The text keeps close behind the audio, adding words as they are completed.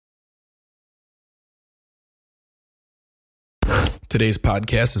Today's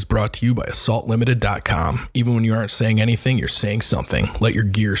podcast is brought to you by AssaultLimited.com. Even when you aren't saying anything, you're saying something. Let your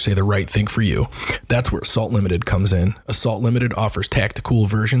gear say the right thing for you. That's where Assault Limited comes in. Assault Limited offers tactical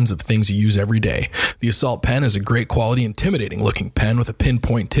versions of things you use every day. The Assault Pen is a great quality, intimidating looking pen with a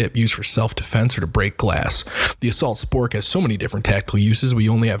pinpoint tip used for self-defense or to break glass. The Assault Spork has so many different tactical uses, we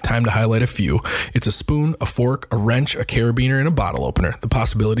only have time to highlight a few. It's a spoon, a fork, a wrench, a carabiner, and a bottle opener. The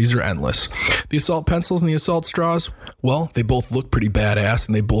possibilities are endless. The Assault Pencils and the Assault Straws, well, they both look pretty badass,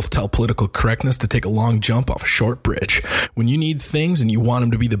 and they both tell political correctness to take a long jump off a short bridge. When you need things and you want them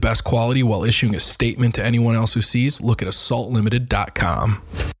to be the best quality while issuing a statement to anyone else who sees, look at AssaultLimited.com.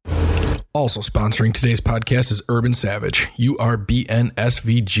 Also sponsoring today's podcast is Urban Savage, urbnsvg.com.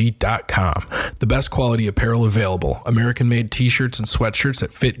 The best quality apparel available. American-made t-shirts and sweatshirts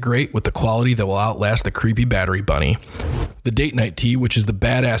that fit great with the quality that will outlast the creepy battery bunny. The Date Night Tee, which is the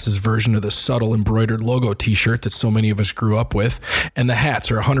badass's version of the subtle embroidered logo t-shirt that so many of us grew up with. And the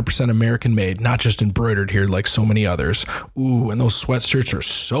hats are 100% American-made, not just embroidered here like so many others. Ooh, and those sweatshirts are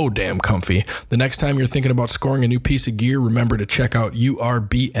so damn comfy. The next time you're thinking about scoring a new piece of gear, remember to check out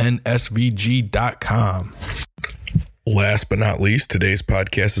urbnsvg.com. Last but not least, today's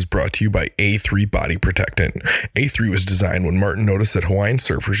podcast is brought to you by A3 Body Protectant. A3 was designed when Martin noticed that Hawaiian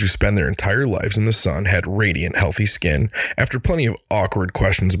surfers who spend their entire lives in the sun had radiant, healthy skin. After plenty of awkward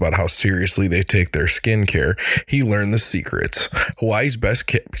questions about how seriously they take their skin care, he learned the secrets. Hawaii's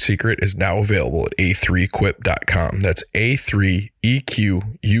best secret is now available at a3equip.com. That's A3EQUIP.com.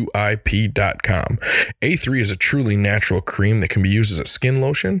 A3 is a truly natural cream that can be used as a skin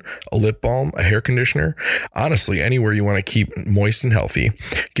lotion, a lip balm, a hair conditioner, honestly, anywhere you want to keep moist and healthy.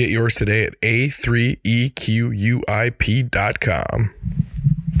 Get yours today at A3EQUIP.com.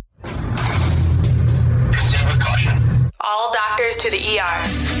 Proceed with caution. All doctors to the ER.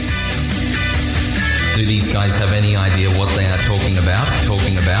 Do these guys have any idea what they are talking about?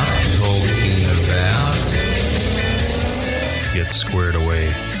 Get squared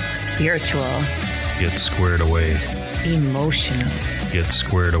away. Spiritual. Get squared away. Emotional. Get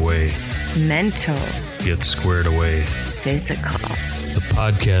squared away. Mental. Get squared away. Physical. The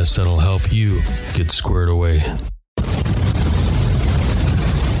podcast that'll help you get squared away.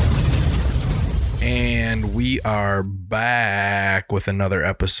 And we are back with another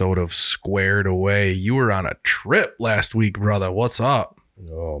episode of Squared Away. You were on a trip last week, brother. What's up?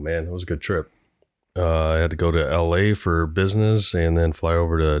 Oh, man, it was a good trip. I had to go to LA for business and then fly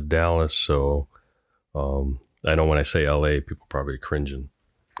over to Dallas. So I know when I say LA, people probably cringing.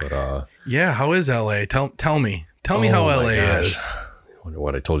 But yeah, how is LA? Tell me. Tell me how LA is.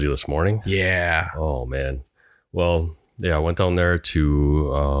 What I told you this morning? Yeah. Oh, man. Well, yeah, I went down there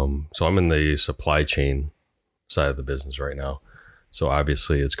to, so I'm in the supply chain side of the business right now. So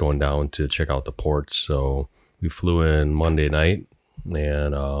obviously it's going down to check out the ports. So we flew in Monday night.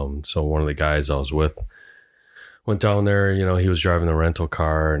 And so one of the guys I was with went down there, you know, he was driving the rental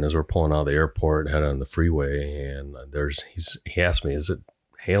car, and as we're pulling out of the airport, headed on the freeway, and he asked me, is it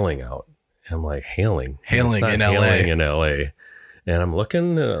hailing out? And I'm like, hailing in LA. Hailing in LA. And I'm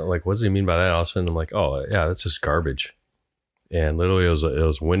looking like, what does he mean by that? All of a sudden I'm like, oh yeah, that's just garbage. And literally it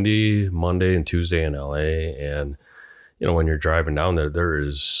was windy Monday and Tuesday in LA. And you know, when you're driving down there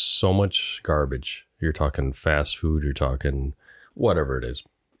is so much garbage. You're talking fast food, you're talking whatever it is.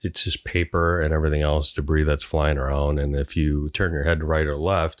 It's just paper and everything else, debris that's flying around. And if you turn your head right or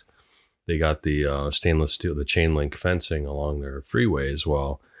left, they got the stainless steel, the chain link fencing along their freeways.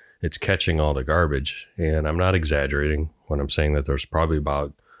 Well, it's catching all the garbage. And I'm not exaggerating when I'm saying that there's probably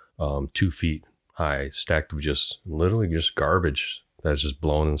about 2 feet high stacked of just literally just garbage that's just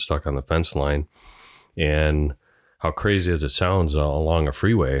blown and stuck on the fence line. And how crazy as it sounds along a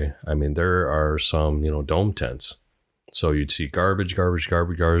freeway, I mean, there are some, you know, dome tents. So you'd see garbage,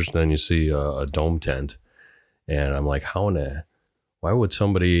 then you see a dome tent. And I'm like, why would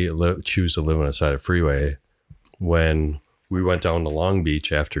somebody choose to live on the side of a freeway? When we went down to Long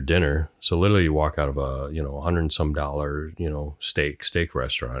Beach after dinner, so literally you walk out of a, you know, $100 and some, you know, steak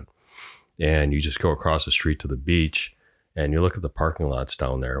restaurant, and you just go across the street to the beach, and you look at the parking lots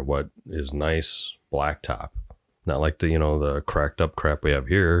down there, what is nice blacktop, not like the, you know, the cracked up crap we have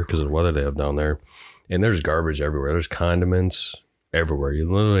here because of the weather they have down there. And there's garbage everywhere. There's condiments everywhere. You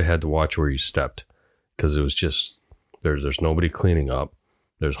literally had to watch where you stepped because it was just, there's nobody cleaning up.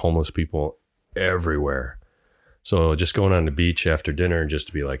 There's homeless people everywhere. So just going on the beach after dinner just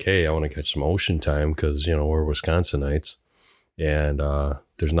to be like, hey, I want to catch some ocean time because, you know, we're Wisconsinites. And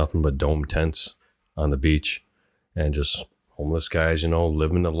there's nothing but dome tents on the beach and just homeless guys, you know,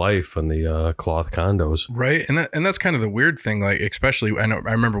 living the life in the cloth condos. Right. And that's kind of the weird thing. Like, especially, I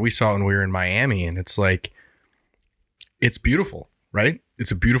remember we saw it when we were in Miami, and it's like, it's beautiful. right?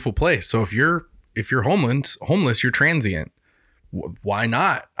 It's a beautiful place. So if you're homeless, you're transient. Why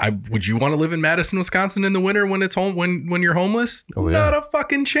not? Would you want to live in Madison, Wisconsin in the winter when it's home when you're homeless? Oh, yeah. Not a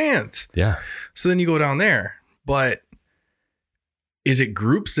fucking chance. Yeah. So then you go down there. But is it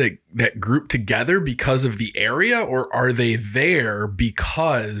groups that group together because of the area, or are they there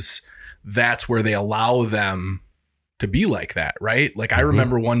because that's where they allow them to be like that, right? Like I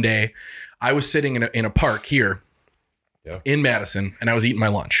remember one day I was sitting in a park here in Madison, and I was eating my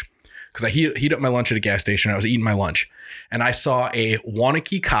lunch because I heat up my lunch at a gas station. I was eating my lunch, and I saw a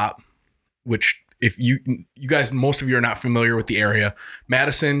Waunakee cop, which if you guys, most of you are not familiar with the area.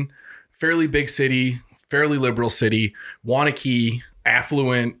 Madison, fairly big city, fairly liberal city. Waunakee,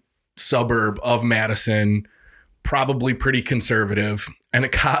 affluent suburb of Madison, probably pretty conservative. And a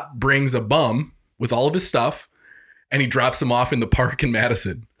cop brings a bum with all of his stuff, and he drops him off in the park in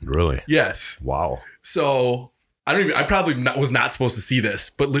Madison. Really? Yes. Wow. So I probably was not supposed to see this,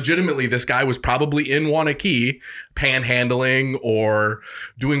 but legitimately this guy was probably in Waunakee panhandling or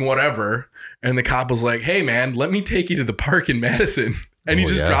doing whatever. And the cop was like, hey man, let me take you to the park in Madison. And he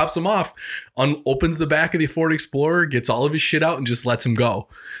just drops him off, opens the back of the Ford Explorer, gets all of his shit out and just lets him go.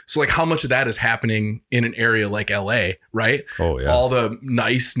 So like how much of that is happening in an area like LA, right? Oh yeah. All the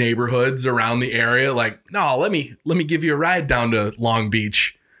nice neighborhoods around the area. Like, no, let me give you a ride down to Long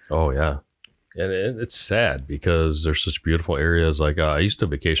Beach. Oh yeah. And it's sad because there's such beautiful areas. Like I used to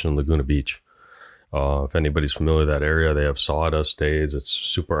vacation in Laguna Beach. If anybody's familiar with that area, they have sawdust days. It's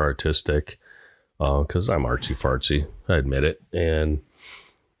super artistic because I'm artsy fartsy. I admit it. And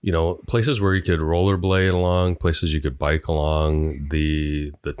you know, places where you could rollerblade along, places you could bike along,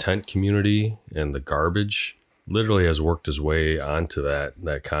 the tent community and the garbage literally has worked its way onto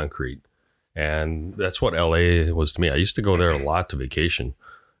that concrete. And that's what LA was to me. I used to go there a lot to vacation.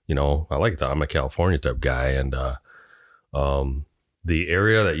 You know, I like that. I'm a California type guy. And the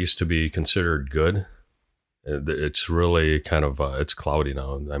area that used to be considered good, it's really kind of, it's cloudy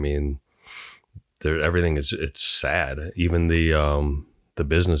now. I mean, everything it's sad. Even the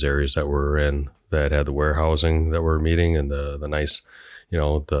business areas that we're in that had the warehousing that we're meeting and the nice, you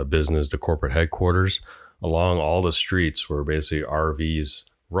know, the business, the corporate headquarters, along all the streets were basically RVs,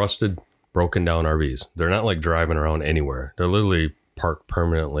 rusted, broken down RVs. They're not like driving around anywhere. They're literally parked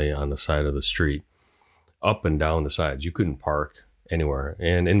permanently on the side of the street, up and down the sides. You couldn't park anywhere.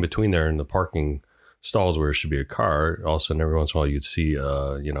 And in between there in the parking stalls where it should be a car, all of a sudden every once in a while you'd see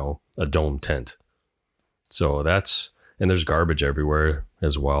a dome tent. So and there's garbage everywhere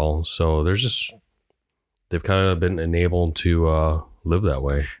as well. So they've kind of been enabled to live that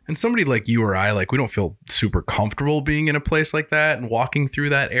way. And somebody like you or I, like, we don't feel super comfortable being in a place like that and walking through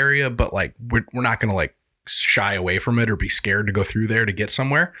that area, but like, we're not going to like shy away from it or be scared to go through there to get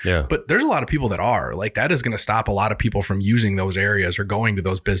somewhere. Yeah. But there's a lot of people that are like, that is going to stop a lot of people from using those areas or going to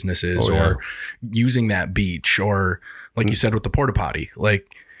those businesses or using that beach, or like you said with the porta potty,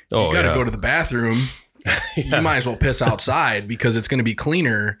 like you got to go to the bathroom. You might as well piss outside because it's going to be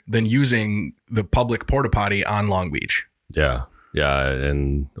cleaner than using the public porta potty on Long Beach. Yeah. Yeah.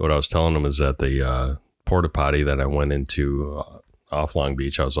 And what I was telling them is that the porta potty that I went into off Long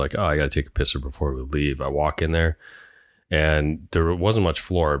Beach, I was like, oh, I got to take a pisser before we leave. I walk in there and there wasn't much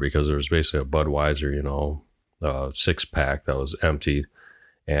floor because there was basically a Budweiser, 6-pack that was empty,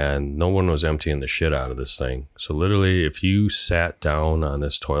 and no one was emptying the shit out of this thing. So literally, if you sat down on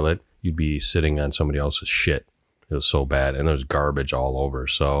this toilet, you'd be sitting on somebody else's shit. It was so bad. And there's garbage all over.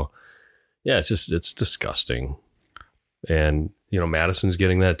 So yeah, it's disgusting. And, Madison's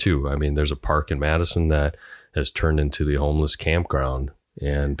getting that too. I mean, there's a park in Madison that has turned into the homeless campground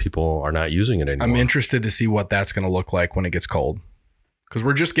and people are not using it anymore. I'm interested to see what that's going to look like when it gets cold. Because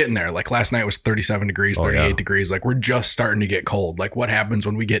we're just getting there. Like last night was 37 degrees, 38 degrees. Like we're just starting to get cold. Like what happens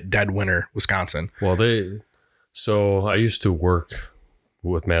when we get dead winter, Wisconsin? Well, so I used to work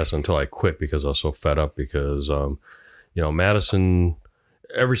with Madison until I quit because I was so fed up because, Madison,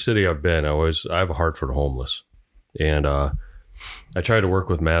 every city I've been, I have a heart for the homeless. And I tried to work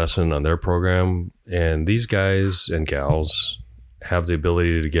with Madison on their program, and these guys and gals have the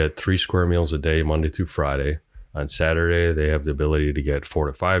ability to get 3 square meals a day, Monday through Friday. On Saturday, they have the ability to get 4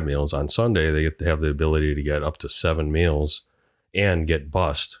 to 5 meals. On Sunday, they have the ability to get up to 7 meals and get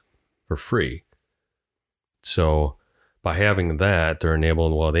bused for free. So by having that, they're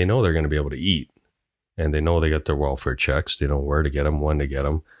enabled, they know they're going to be able to eat, and they know they get their welfare checks. They know where to get them, when to get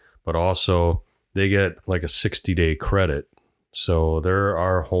them, but also they get like a 60-day credit. So there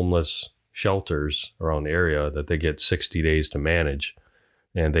are homeless shelters around the area that they get 60 days to manage,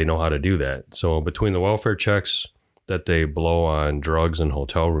 and they know how to do that. So between the welfare checks that they blow on drugs and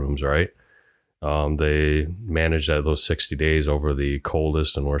hotel rooms, right? They manage those 60 days over the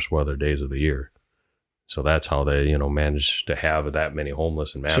coldest and worst weather days of the year. So that's how they, you know, manage to have that many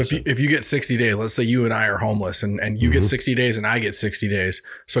homeless in Madison. So if you get 60 days, let's say you and I are homeless and you get 60 days and I get 60 days.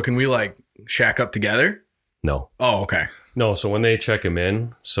 So can we like shack up together? No. Oh, okay. No. So when they check them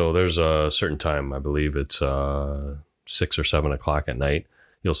in, so there's a certain time, I believe it's 6 or 7 o'clock at night.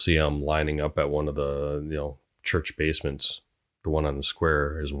 You'll see them lining up at one of the, you know, church basements. The one on the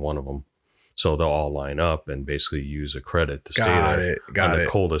square is one of them. So they'll all line up and basically use a credit to stay there on the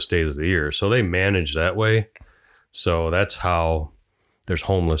coldest days of the year. So they manage that way. So that's how there's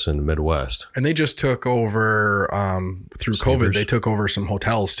homeless in the Midwest. And they just took over through COVID. They took over some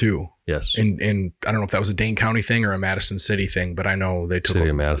hotels too. Yes. In I don't know if that was a Dane County thing or a Madison City thing, but I know they took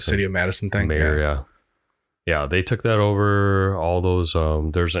over the City of Madison thing. Mayor, yeah. They took that over. All those.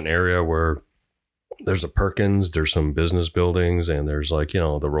 There's an area where there's a Perkins, there's some business buildings, and there's like, you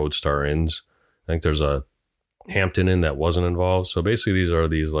know, the Roadstar Inns. I think there's a Hampton Inn that wasn't involved. So basically these are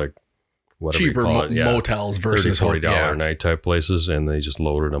these like whatever cheaper motels versus $30-40 a night type places. And they just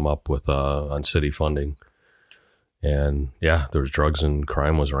loaded them up with on city funding. And yeah, there was drugs and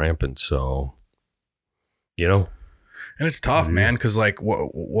crime was rampant. So, you know. And it's tough, man. Cause like,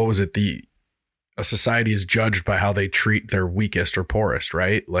 what was it? A society is judged by how they treat their weakest or poorest,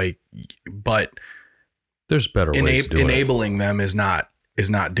 right? Like, but there's better ways to do enabling them is not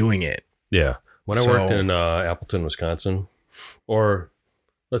doing it. Yeah. When I worked in Appleton, Wisconsin, or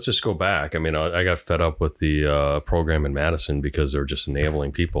let's just go back. I mean, I got fed up with the program in Madison because they're just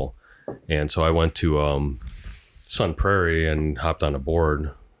enabling people. And so I went to Sun Prairie and hopped on a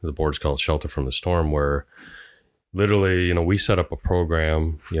board. The board's called Shelter from the Storm, where literally, you know, we set up a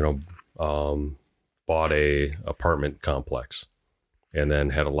program, you know, bought a apartment complex and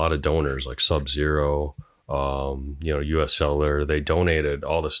then had a lot of donors like Sub-Zero, you know, US Cellular. They donated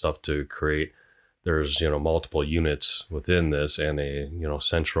all the stuff to create. There's, you know, multiple units within this and a, you know,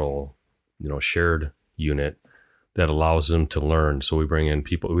 central, you know, shared unit that allows them to learn. So we bring in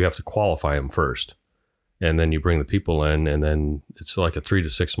people, we have to qualify them first. And then you bring the people in, and then it's like a 3 to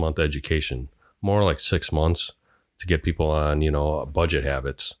 6 month education, more like 6 months to get people on, you know, budget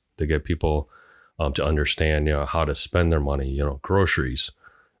habits, to get people to understand, you know, how to spend their money, you know, groceries,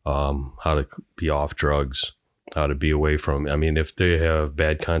 how to be off drugs, how to be away from, I mean, if they have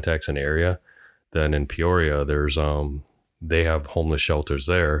bad contacts in the area, then in Peoria, there's, they have homeless shelters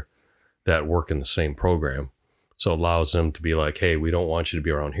there that work in the same program. So it allows them to be like, hey, we don't want you to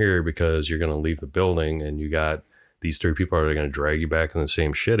be around here because you're going to leave the building and you got these 3 people are going to drag you back in the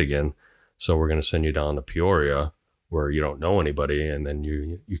same shit again. So we're going to send you down to Peoria where you don't know anybody, and then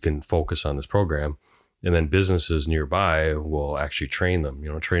you can focus on this program. And then businesses nearby will actually train them,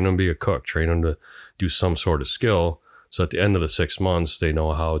 you know, train them to be a cook, train them to do some sort of skill. So at the end of the 6 months, they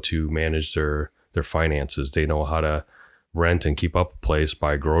know how to manage their finances. They know how to rent and keep up a place,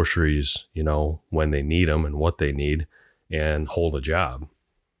 buy groceries, you know, when they need them and what they need, and hold a job.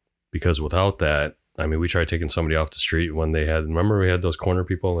 Because without that, I mean, we tried taking somebody off the street when they had, remember we had those corner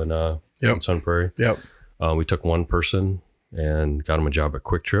people in Sun Prairie? Yep. We took one person and got him a job at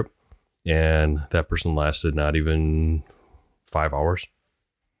Quick Trip, and that person lasted not even 5 hours.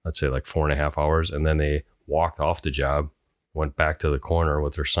 I'd say like 4.5 hours. And then they walked off the job, went back to the corner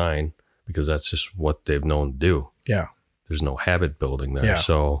with their sign, because that's just what they've known to do. Yeah. There's no habit building there. Yeah.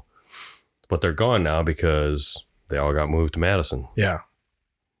 So, but they're gone now because they all got moved to Madison. Yeah.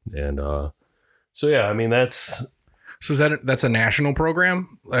 And so, yeah, I mean, that's a national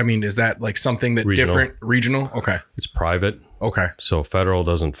program? I mean, is that like something that regional? Okay. It's private. Okay. So federal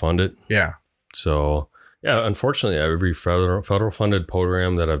doesn't fund it. Yeah. So, yeah, unfortunately, every federal funded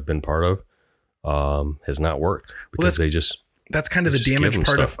program that I've been part of has not worked because that's kind of the damage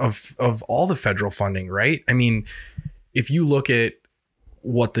part of all the federal funding, right? I mean, if you look at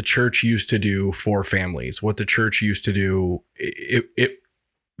what the church used to do for families, what the church used to do,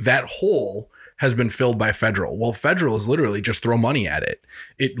 that hole has been filled by federal. Well, federal is literally just throw money at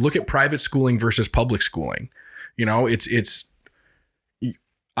it. Look at private schooling versus public schooling. You know, it's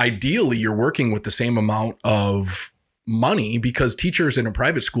ideally you're working with the same amount of money because teachers in a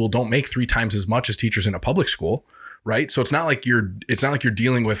private school don't make 3 times as much as teachers in a public school. Right. So it's not like you're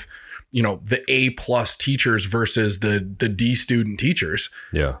dealing with, you know, the A+ teachers versus the D student teachers.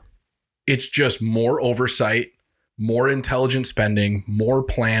 Yeah. It's just more oversight, more intelligent spending, more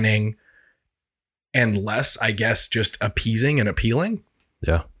planning, and less, I guess, just appeasing and appealing.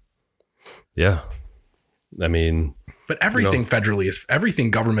 Yeah. Yeah. I mean, but everything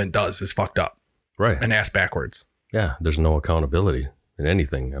everything government does is fucked up. Right. And ass backwards. Yeah. There's no accountability. in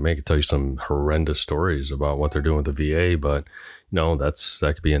anything. I mean, I could tell you some horrendous stories about what they're doing with the VA, but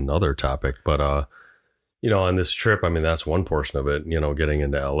that could be another topic. But, on this trip, I mean, that's one portion of it, getting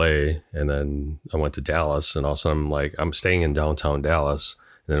into LA, and then I went to Dallas, and all of a sudden I'm staying in downtown Dallas,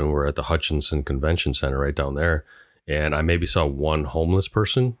 and then we're at the Hutchinson Convention Center right down there. And I maybe saw one homeless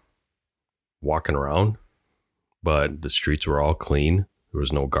person walking around, but the streets were all clean. There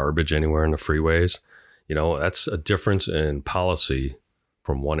was no garbage anywhere in the freeways. That's a difference in policy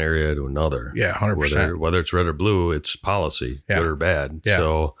from one area to another. Yeah, 100%. Whether it's red or blue, it's policy, good or bad. Yeah.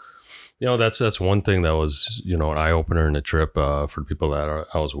 So, that's one thing that was, an eye opener in the trip for the people that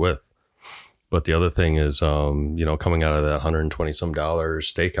I was with. But the other thing is, coming out of that $120 some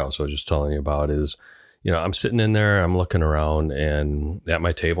steakhouse I was just telling you about is, I'm sitting in there, I'm looking around, and at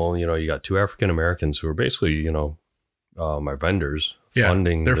my table, you got two African Americans who are basically, my vendors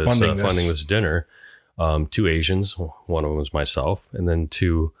funding this dinner. Two Asians, one of them was myself, and then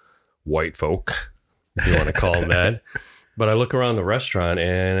two white folk, if you want to call them that. But I look around the restaurant,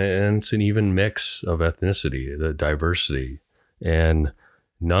 and it's an even mix of ethnicity, the diversity, and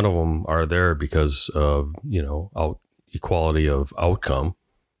none of them are there because of, equality of outcome.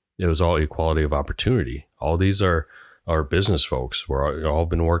 It was all equality of opportunity. All these are business folks. We're all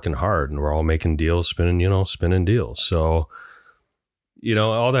been working hard, and we're all making deals, spinning deals. So,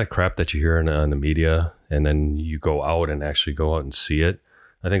 all that crap that you hear on the media, and then you go out and actually go out and see it.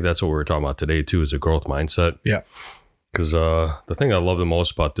 I think that's what we were talking about today too, is a growth mindset. Yeah. Because the thing I love the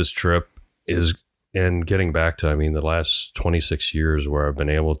most about this trip is, and getting back to, the last 26 years where I've been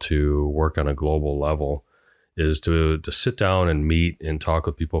able to work on a global level, is to sit down and meet and talk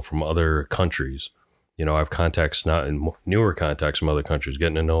with people from other countries. I have contacts, newer contacts from other countries,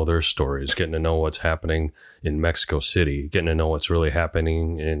 getting to know their stories, getting to know what's happening in Mexico City, getting to know what's really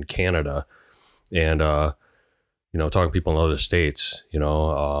happening in Canada, and, talking to people in other states.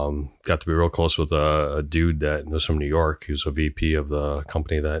 Got to be real close with a dude that was from New York. He was a VP of the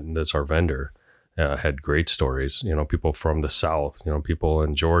company that's our vendor. Had great stories, people from the South, people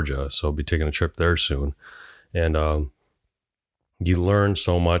in Georgia. So I'll be taking a trip there soon. And you learn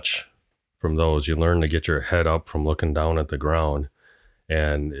so much from those. You learn to get your head up from looking down at the ground,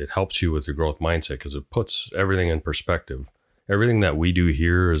 and it helps you with your growth mindset because it puts everything in perspective. Everything that we do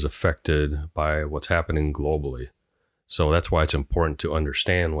here is affected by what's happening globally. So that's why it's important to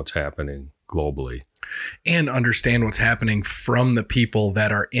understand what's happening globally. And understand what's happening from the people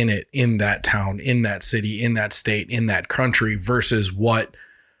that are in it, in that town, in that city, in that state, in that country, versus what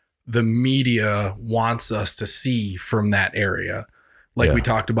the media wants us to see from that area. Like we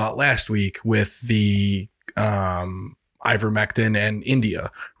talked about last week with the ivermectin and India,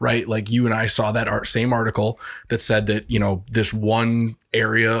 right? Like you and I saw that same article that said that, this one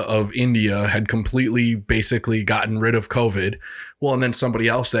area of India had completely basically gotten rid of COVID. Well, and then somebody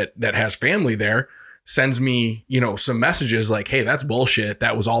else that has family there sends me, some messages like, hey, that's bullshit.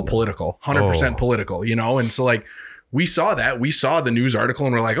 That was all political, 100% political, And so like, we saw the news article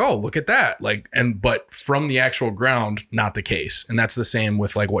and we're like, oh, look at that. But from the actual ground, not the case. And that's the same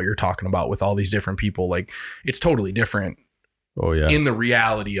with like what you're talking about with all these different people. Like it's totally different. Oh yeah. In the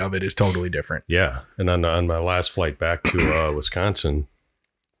reality of it is totally different. Yeah. And on my last flight back to Wisconsin,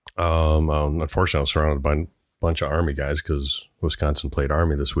 unfortunately I was surrounded by a bunch of Army guys because Wisconsin played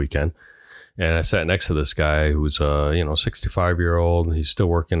Army this weekend. And I sat next to this guy who's 65-year-old. He's still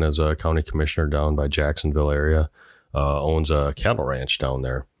working as a county commissioner down by Jacksonville area. Owns a cattle ranch down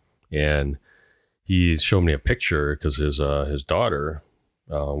there, and he showed me a picture because his daughter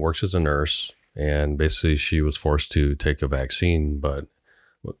works as a nurse, and basically she was forced to take a vaccine. But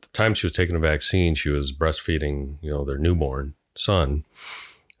at the time she was taking a vaccine, she was breastfeeding, their newborn son.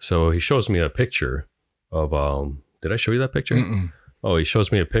 So he shows me a picture of. Did I show you that picture? Mm-mm. Oh, he shows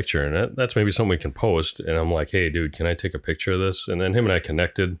me a picture, and that's maybe something we can post. And I'm like, hey, dude, can I take a picture of this? And then him and I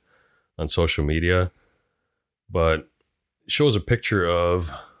connected on social media. But it shows a picture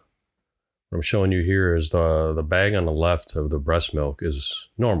of what I'm showing you here is the bag on the left of the breast milk is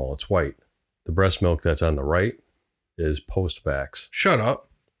normal. It's white. The breast milk that's on the right is post-vax. Shut up.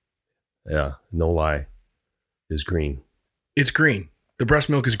 Yeah, no lie. Is green. It's green. The breast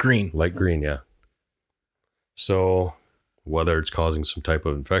milk is green. Light green, yeah. So whether it's causing some type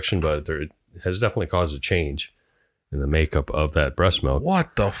of infection, but it has definitely caused a change in the makeup of that breast milk.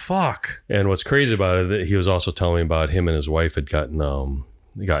 What the fuck? And what's crazy about it, that he was also telling me about him and his wife had gotten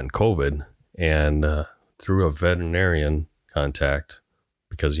COVID, and through a veterinarian contact,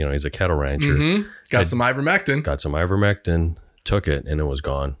 because he's a cattle rancher, got some ivermectin, took it, and it was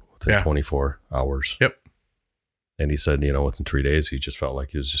gone within 24 hours. Yep. And he said, within 3 days, he just felt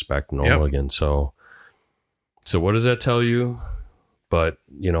like he was just back to normal again. So what does that tell you? But,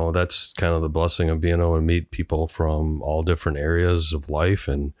 you know, that's kind of the blessing of being able to meet people from all different areas of life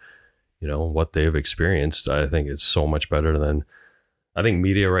and, you know, what they've experienced. I think it's so much better than, I think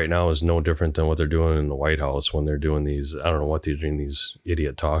media right now is no different than what they're doing in the White House when they're doing these, I don't know what they're doing, these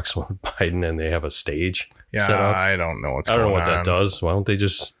idiot talks with Biden, and they have a stage set up. I don't know what's I going don't on. know what that does. Why don't they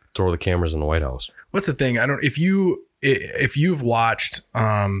just throw the cameras in the White House? What's the thing? If you've watched,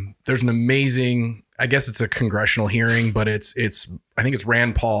 there's an amazing, I guess it's a congressional hearing, but it's I think it's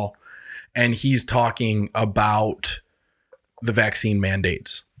Rand Paul, and he's talking about the vaccine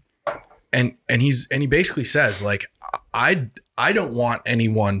mandates. And he basically says, like, I don't want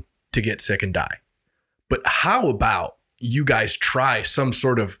anyone to get sick and die, but how about you guys try some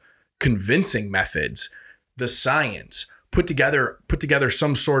sort of convincing methods, the science, put together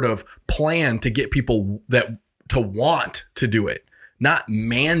some sort of plan to get people to want to do it, not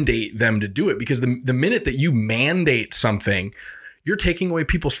mandate them to do it. Because the minute that you mandate something, you're taking away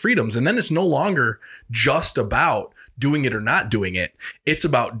people's freedoms. And then it's no longer just about doing it or not doing it. It's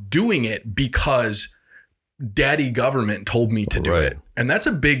about doing it because daddy government told me to do it. And that's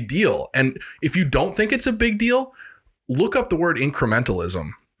a big deal. And if you don't think it's a big deal, look up the word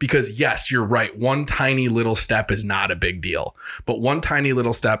incrementalism, because yes, you're right. One tiny little step is not a big deal, but one tiny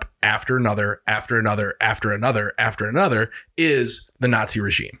little step after another, after another, after another, after another is the Nazi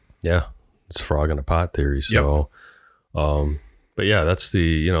regime. Yeah. It's frog in a pot theory. So, but yeah, that's the,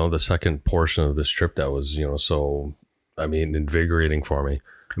 you know, the second portion of this trip that was, you know, so, I mean, invigorating for me.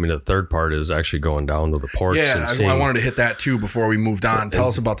 I mean, the third part is actually going down to the ports. Yeah, and I wanted to hit that too before we moved on. Tell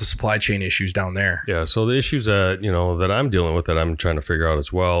us about the supply chain issues down there. Yeah, so the issues that, you know, that I'm dealing with, that I'm trying to figure out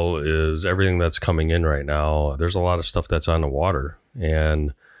as well, is everything that's coming in right now. There's a lot of stuff that's on the water.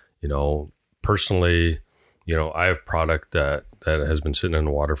 And, you know, personally, you know, I have product that has been sitting in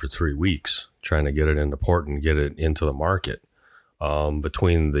the water for 3 weeks, trying to get it into port and get it into the market.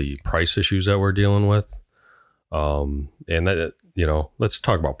 Between the price issues that we're dealing with, and that, you know, let's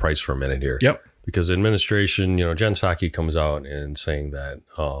talk about price for a minute here. Yep. Because administration, you know, Jen Psaki comes out and saying that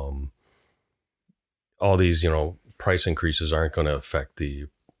all these, you know, price increases aren't going to affect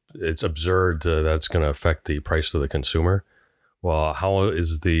it's absurd that it's going to affect the price to the consumer. Well, how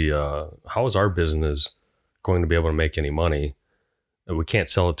is our business going to be able to make any money? We can't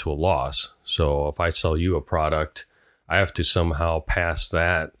sell it to a loss. So if I sell you a product, I have to somehow pass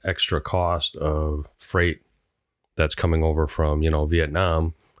that extra cost of freight that's coming over from, you know,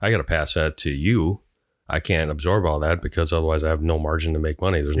 Vietnam. I got to pass that to you. I can't absorb all that because otherwise I have no margin to make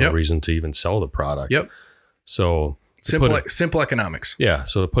money. There's no reason to even sell the product. Yep. So simple economics. Yeah.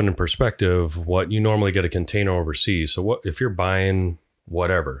 So to put in perspective, what you normally get a container overseas. So what if you're buying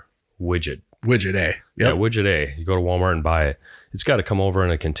whatever widget A? Yep. Yeah, widget A. You go to Walmart and buy it. It's got to come over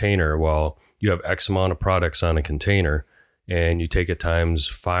in a container. Well, you have X amount of products on a container, and you take it times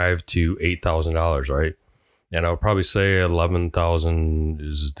 $5,000 to $8,000, right? And I would probably say 11,000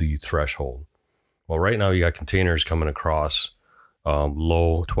 is the threshold. Well, right now you got containers coming across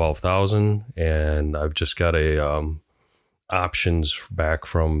low 12,000, and I've just got options back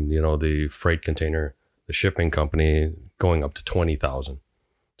from, you know, the freight container, the shipping company, going up to 20,000.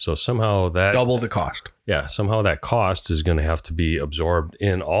 So somehow that double the cost. Yeah, somehow that cost is going to have to be absorbed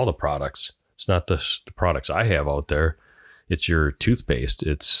in all the products. It's not the products I have out there. It's your toothpaste.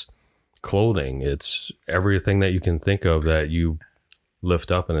 It's clothing. It's everything that you can think of that you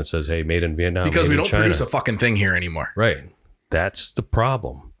lift up and it says, hey, made in Vietnam. Because we don't China. produce a fucking thing here anymore. Right. That's the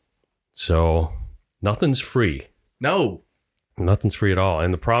problem. So nothing's free. No. Nothing's free at all.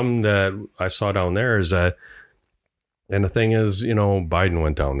 And the problem that I saw down there is that, and the thing is, you know, Biden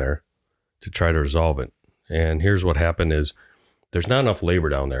went down there to try to resolve it. And here's what happened is there's not enough labor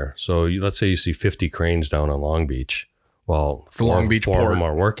down there. So let's say you see 50 cranes down on Long Beach. Well, four of them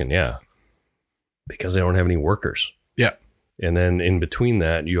are working. Yeah. Because they don't have any workers. Yeah. And then in between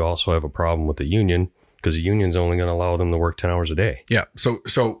that, you also have a problem with the union, because the union's only going to allow them to work 10 hours a day. Yeah. So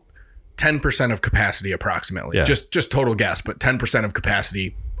 10% of capacity approximately. Yeah. Just total guess, but 10% of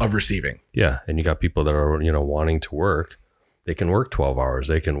capacity of receiving. Yeah. And you got people that are, you know, wanting to work. They can work 12 hours.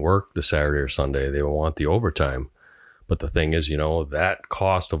 They can work the Saturday or Sunday. They want the overtime. But the thing is, you know, that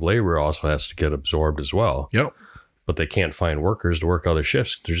cost of labor also has to get absorbed as well. Yep. But they can't find workers to work other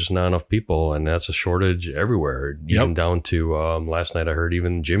shifts. There's just not enough people. And that's a shortage everywhere. Even down to last night, I heard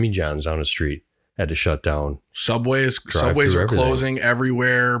even Jimmy John's down the street had to shut down. Subways are closing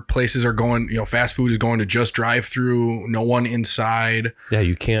everywhere. Places are going, you know, fast food is going to just drive through. No one inside. Yeah,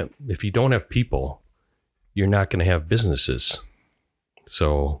 you can't. If you don't have people, you're not going to have businesses.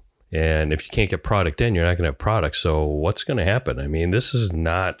 So And if you can't get product in, you're not going to have product. So what's going to happen? I mean, this is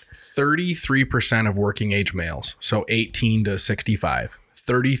not 33% of working age males, so 18 to 65,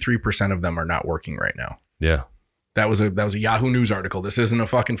 33% of them are not working right now. Yeah. That was a Yahoo News article. This isn't a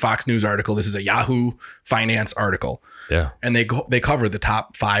fucking Fox News article. This is a Yahoo Finance article. Yeah. And they cover the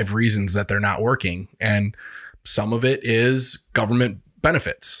top 5 reasons that they're not working. And some of it is government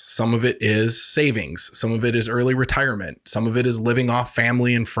benefits. Some of it is savings. Some of it is early retirement. Some of it is living off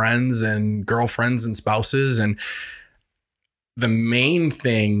family and friends and girlfriends and spouses. And the main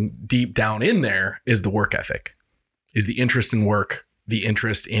thing deep down in there is the work ethic, is the interest in work, the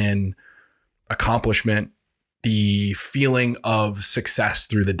interest in accomplishment, the feeling of success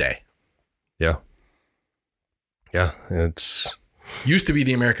through the day. Yeah. Yeah. It's used to be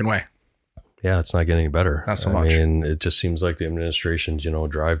the American way. Yeah, it's not getting any better. Not so much. I mean, it just seems like the administration's,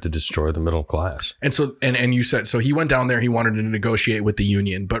 drive to destroy the middle class. And so, and you said, so he went down there, he wanted to negotiate with the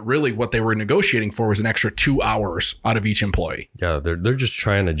union, but really what they were negotiating for was an extra 2 hours out of each employee. Yeah, they're just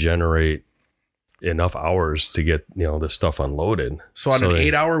trying to generate enough hours to get, this stuff unloaded. So on an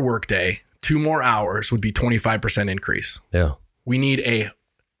 8-hour workday, 2 more hours would be 25% increase. Yeah. We need a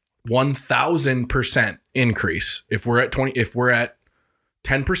 1,000% increase. If we're at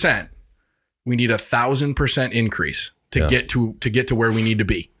 10%, we need 1,000% increase to get to where we need to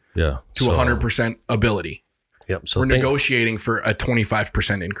be. Yeah. To 100% ability. Yep. So we're negotiating for a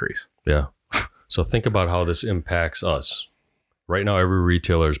 25% increase. Yeah. So think about how this impacts us. Right now, every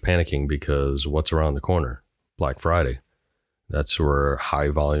retailer is panicking because what's around the corner? Black Friday. That's where high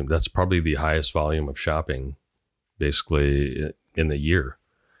volume. That's probably the highest volume of shopping, basically in the year,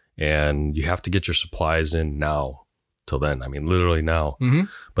 and you have to get your supplies in now. Till then, I mean, literally now. Mm-hmm.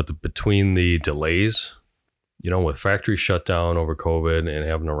 But between the delays, with factories shut down over COVID and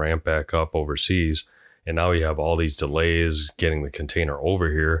having to ramp back up overseas, and now you have all these delays getting the container over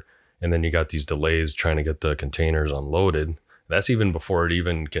here, and then you got these delays trying to get the containers unloaded. That's even before it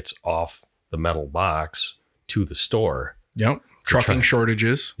even gets off the metal box to the store. Yep. Trucking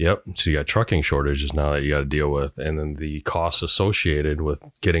shortages. Yep. So you got trucking shortages now that you got to deal with, and then the costs associated with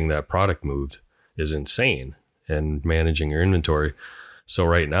getting that product moved is insane. And managing your inventory. So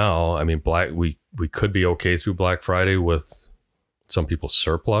right now, I mean, we could be okay through Black Friday with some people's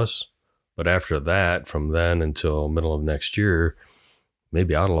surplus, but after that, from then until middle of next year,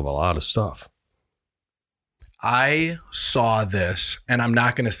 maybe out of a lot of stuff. I saw this, and I'm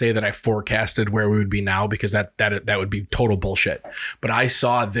not going to say that I forecasted where we would be now because that would be total bullshit. But I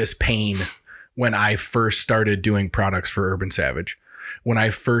saw this pain when I first started doing products for Urban Savage. When I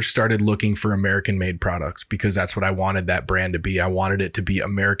first started looking for American made products, because that's what I wanted that brand to be. I wanted it to be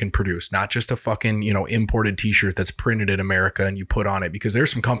American produced, not just a fucking, imported t-shirt that's printed in America and you put on it, because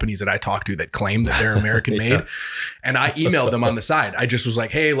there's some companies that I talk to that claim that they're American made. Yeah. And I emailed them on the side. I just was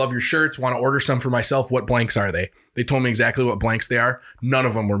like, hey, love your shirts. Want to order some for myself. What blanks are they? They told me exactly what blanks they are. None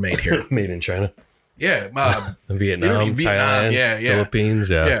of them were made here. Made in China. Yeah. Vietnam, Thailand, Philippines.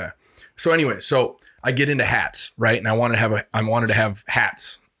 Yeah. So anyway, I get into hats, right? And I wanted to have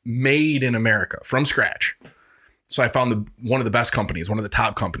hats made in America from scratch. So I found one of the best companies, one of the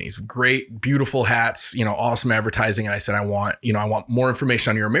top companies, great, beautiful hats, awesome advertising. And I said, I want more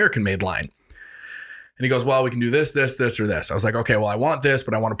information on your American made line. And he goes, well, we can do this, this, this, or this. I was like, okay, well, I want this,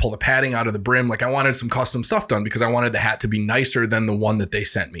 but I want to pull the padding out of the brim. Like I wanted some custom stuff done because I wanted the hat to be nicer than the one that they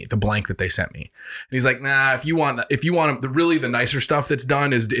sent me, the blank that they sent me. And he's like, nah, if you want the nicer stuff that's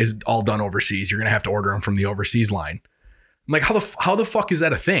done is all done overseas. You're going to have to order them from the overseas line. I'm like, how the fuck is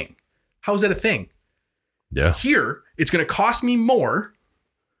that a thing? How is that a thing? Yeah. Here, it's going to cost me more.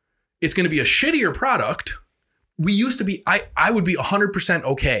 It's going to be a shittier product. We used to be, I would be 100%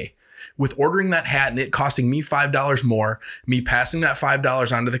 okay with ordering that hat and it costing me $5 more, me passing that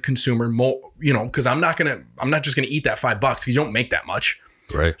 $5 onto the consumer more, because I'm not just going to eat that $5 because you don't make that much.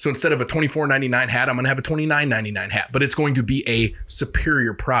 Right. So instead of a $24.99 hat, I'm going to have a $29.99 hat, but it's going to be a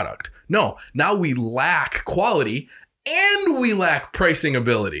superior product. No, now we lack quality and we lack pricing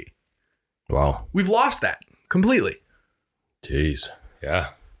ability. Wow. We've lost that completely. Jeez. Yeah,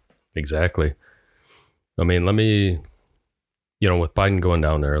 exactly. I mean, with Biden going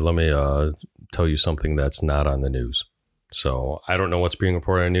down there, let me tell you something that's not on the news. So I don't know what's being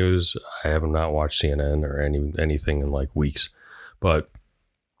reported on the news. I have not watched CNN or anything in like weeks. But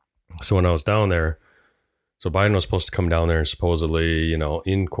so when I was down there, so Biden was supposed to come down there and supposedly,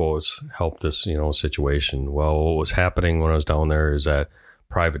 in quotes, help this, situation. Well, what was happening when I was down there is that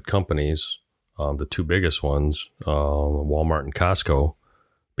private companies, the two biggest ones, Walmart and Costco,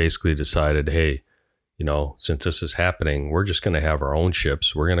 basically decided, hey, since this is happening, we're just going to have our own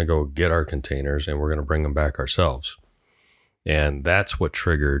ships. We're going to go get our containers and we're going to bring them back ourselves. And that's what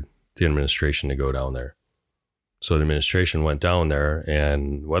triggered the administration to go down there. So the administration went down there,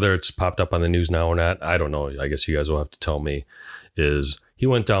 and whether it's popped up on the news now or not, I don't know. I guess you guys will have to tell me. Is he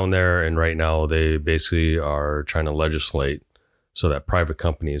went down there, and right now they basically are trying to legislate so that private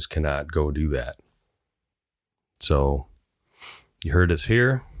companies cannot go do that. So you heard us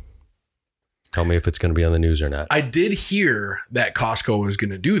here. Tell me if it's going to be on the news or not. I did hear that Costco was going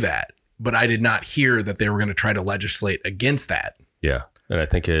to do that, but I did not hear that they were going to try to legislate against that. Yeah, and I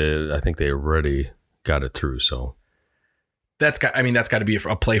think they already got it through. So that's got to be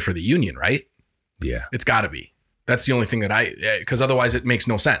a play for the union, right? Yeah, it's got to be. That's the only thing that because otherwise it makes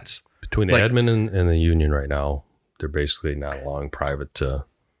no sense. Between the admin and the union right now, they're basically not allowing private to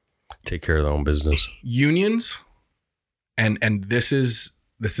take care of their own business. Unions, and this is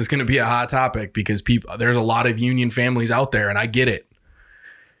going to be a hot topic because there's a lot of union families out there, and I get it.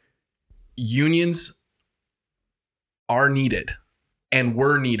 Unions are needed and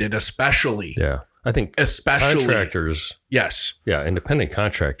were needed, especially. Yeah. I think especially contractors. Yes. Yeah. Independent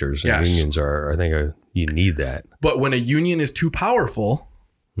contractors and unions are, I think you need that. But when a union is too powerful,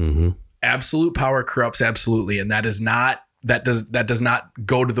 absolute power corrupts absolutely. And that does not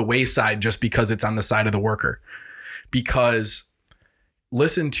go to the wayside just because it's on the side of the worker. Because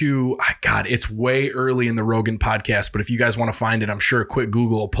listen to, God, it's way early in the Rogan podcast, but if you guys want to find it, I'm sure a quick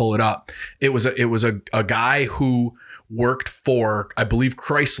Google will pull it up. It was a guy who worked for, I believe,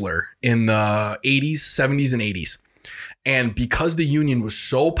 Chrysler in the 80s, 70s, and 80s. And because the union was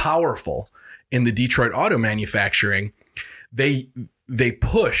so powerful in the Detroit auto manufacturing, they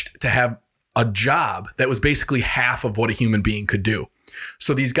pushed to have a job that was basically half of what a human being could do.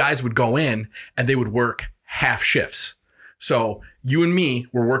 So these guys would go in and they would work half shifts. So you and me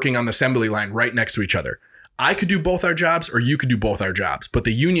were working on the assembly line right next to each other. I could do both our jobs or you could do both our jobs, but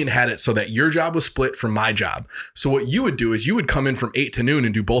the union had it so that your job was split from my job. So what you would do is you would come in from 8 to noon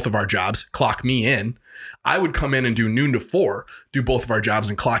and do both of our jobs, clock me in. I would come in and do noon to 4, do both of our jobs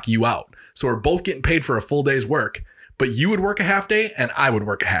and clock you out. So we're both getting paid for a full day's work, but you would work a half day and I would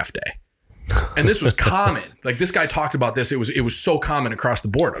work a half day. And this was common. Like this guy talked about this. It was so common across the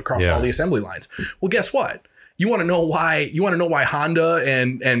board, across all the assembly lines. Well, guess what? You want to know why Honda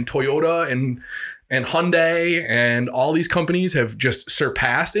and Toyota and Hyundai and all these companies have just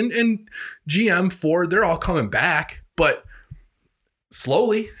surpassed and GM, Ford, they're all coming back, but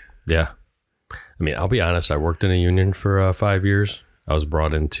slowly. Yeah. I mean, I'll be honest. I worked in a union for 5 years. I was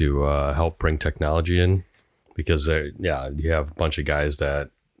brought in to help bring technology in because you have a bunch of guys that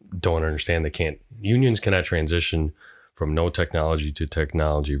don't understand unions cannot transition from no technology to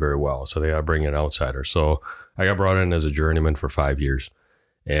technology very well. So they got to bring in outsiders. So I got brought in as a journeyman for 5 years,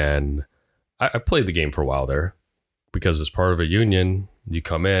 and I played the game for a while there because as part of a union, you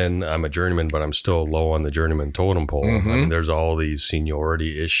come in, I'm a journeyman, but I'm still low on the journeyman totem pole. I mean, there's all these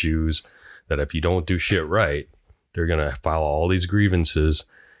seniority issues that if you don't do shit right, they're going to file all these grievances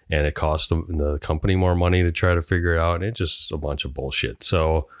and it costs the company more money to try to figure it out. And it's just a bunch of bullshit.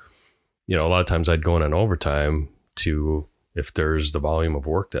 So, a lot of times I'd go in on overtime if there's the volume of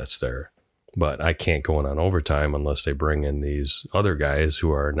work that's there. But I can't go in on overtime unless they bring in these other guys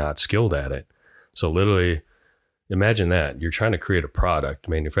who are not skilled at it. So literally, imagine that. You're trying to create a product,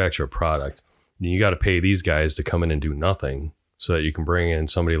 manufacture a product. And you got to pay these guys to come in and do nothing so that you can bring in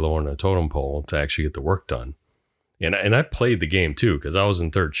somebody lower on the totem pole to actually get the work done. And I played the game too because I was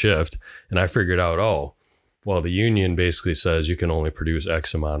in third shift and I figured out, the union basically says you can only produce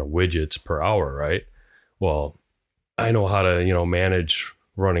X amount of widgets per hour, right? Well, I know how to, manage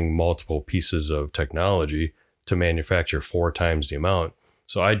running multiple pieces of technology to manufacture 4 times the amount.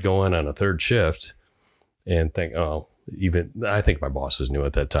 So I'd go in on a third shift and think, I think my bosses knew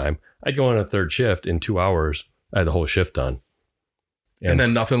at that time. I'd go on a third shift in 2 hours. I had the whole shift done. And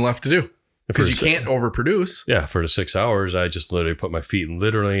then nothing left to do because you can't overproduce. Yeah. For the 6 hours, I just literally put my feet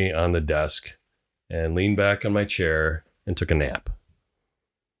literally on the desk and leaned back on my chair and took a nap.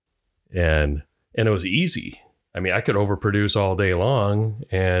 And it was easy. I mean, I could overproduce all day long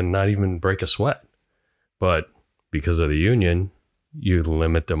and not even break a sweat. But because of the union, you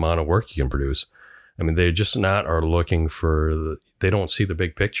limit the amount of work you can produce. I mean, they just are looking they don't see the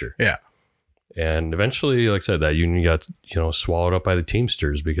big picture. Yeah. And eventually, like I said, that union got, swallowed up by the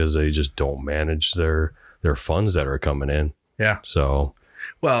Teamsters because they just don't manage their funds that are coming in. Yeah. So,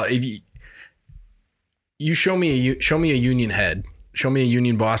 well, if you show me a union head, show me a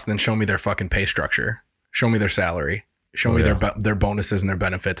union boss, and then show me their fucking pay structure. Show me their salary. Show me their bonuses and their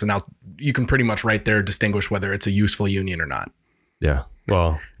benefits. And now you can pretty much right there distinguish whether it's a useful union or not. Yeah.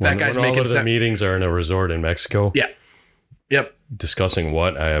 Well, that guy's when making all of the meetings are in a resort in Mexico. Yeah. Yep. Discussing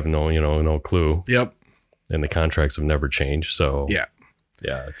what? I have no clue. Yep. And the contracts have never changed. So yeah.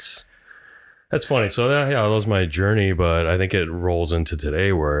 Yeah, that's funny. So that was my journey, but I think it rolls into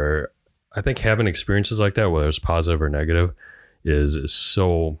today where I think having experiences like that, whether it's positive or negative, is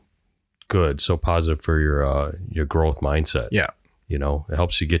so good, so positive for your growth mindset. Yeah. You know, it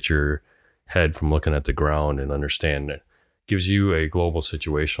helps you get your head from looking at the ground and understand it. Gives you a global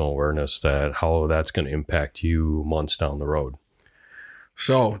situational awareness that how that's going to impact you months down the road.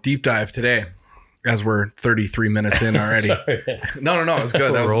 So deep dive today, as we're 33 minutes in already. No, it was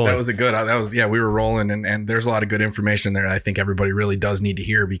good. That was we were rolling and there's a lot of good information there. And I think everybody really does need to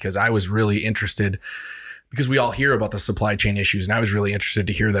hear, because I was really interested, because we all hear about the supply chain issues, and I was really interested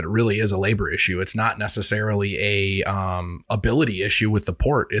to hear that it really is a labor issue. It's not necessarily a ability issue with the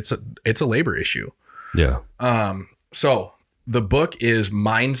port. It's a labor issue. Yeah. So the book is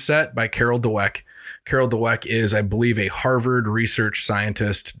Mindset by Carol Dweck. Carol Dweck is, I believe, a Harvard research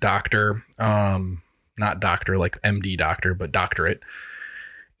scientist, doctor, not doctor like MD doctor, but doctorate.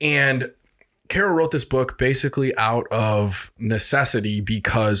 And Carol wrote this book basically out of necessity,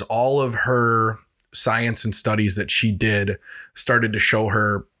 because all of her science and studies that she did started to show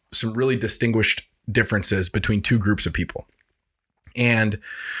her some really distinguished differences between two groups of people. And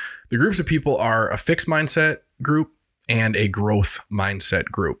the groups of people are a fixed mindset group and a growth mindset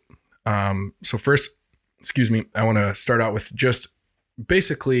group. So first, I want to start out with just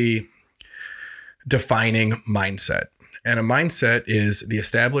basically defining mindset. And a mindset is the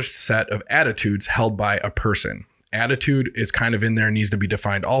established set of attitudes held by a person. Attitude is kind of in there, needs to be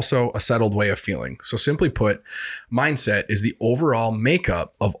defined also, a settled way of feeling. So simply put, mindset is the overall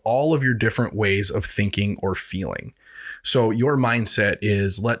makeup of all of your different ways of thinking or feeling. So your mindset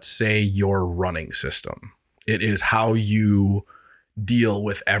is, let's say, your running system. It is how you deal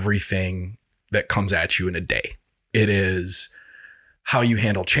with everything that comes at you in a day. It is how you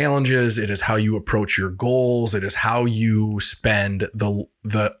handle challenges. It is how you approach your goals. It is how you spend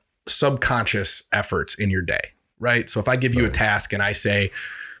the subconscious efforts in your day, right? So if I give you a task and I say,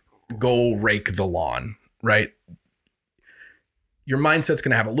 go rake the lawn, right? Your mindset's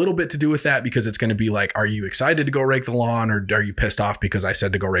going to have a little bit to do with that, because it's going to be like, are you excited to go rake the lawn, or are you pissed off because I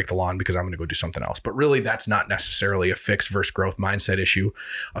said to go rake the lawn because I'm going to go do something else? But really, that's not necessarily a fixed versus growth mindset issue.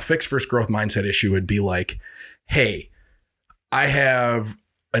 A fixed versus growth mindset issue would be like, hey, I have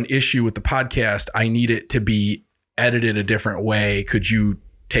an issue with the podcast. I need it to be edited a different way. Could you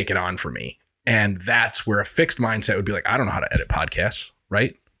take it on for me? And that's where a fixed mindset would be like, I don't know how to edit podcasts,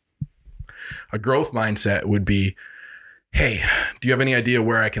 right? A growth mindset would be, hey, do you have any idea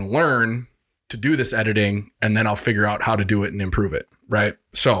where I can learn to do this editing? And then I'll figure out how to do it and improve it, right?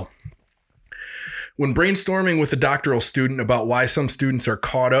 So when brainstorming with a doctoral student about why some students are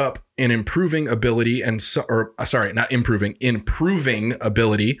caught up in improving ability improving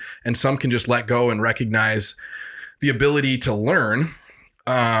ability, and some can just let go and recognize the ability to learn,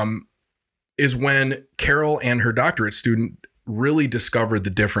 is when Carol and her doctorate student really discovered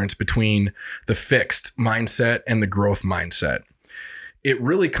the difference between the fixed mindset and the growth mindset. It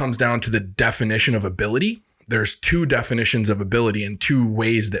really comes down to the definition of ability. There's two definitions of ability and two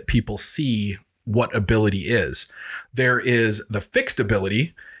ways that people see what ability is. There is the fixed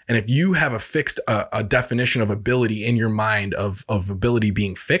ability. And if you have a definition of ability in your mind of ability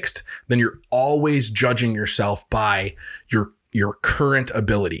being fixed, then you're always judging yourself by your current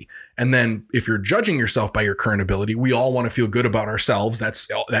ability. And then if you're judging yourself by your current ability, we all want to feel good about ourselves.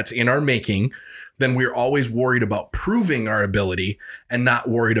 That's in our making. Then we're always worried about proving our ability and not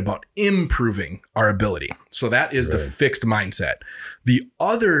worried about improving our ability. So that is the fixed mindset. The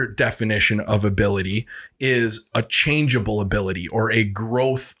other definition of ability is a changeable ability or a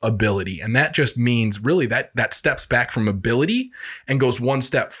growth ability. And that just means really that steps back from ability and goes one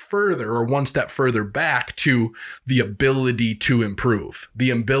step further back to the ability to improve, the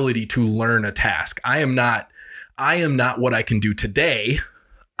ability to learn a task. I am not what I can do today.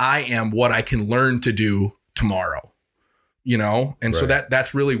 I am what I can learn to do tomorrow, And so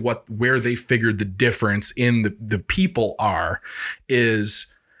that's really where they figured the difference in the people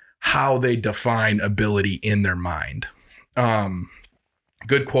is how they define ability in their mind.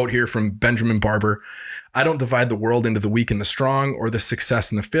 Good quote here from Benjamin Barber. I don't divide the world into the weak and the strong, or the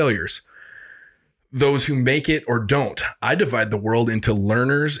success and the failures, those who make it or don't. I divide the world into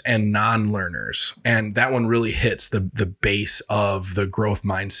learners and non-learners. And that one really hits the base of the growth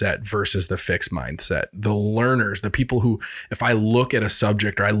mindset versus the fixed mindset. The learners, the people who, if I look at a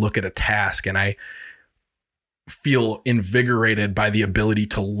subject or I look at a task and I feel invigorated by the ability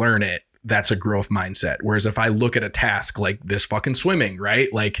to learn it, that's a growth mindset. Whereas if I look at a task like this fucking swimming,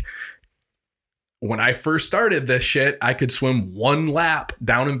 right? Like, when I first started this shit, I could swim one lap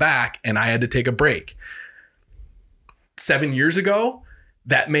down and back and I had to take a break. 7 years ago,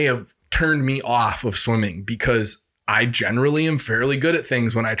 that may have turned me off of swimming because I generally am fairly good at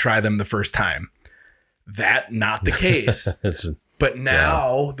things when I try them the first time. That not the case. But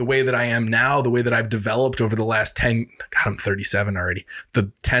now, the way that I am now, the way that I've developed over the last 10, God, I'm 37 already,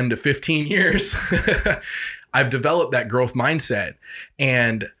 the 10 to 15 years, I've developed that growth mindset.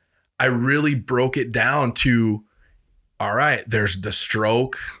 And I really broke it down to, all right, there's the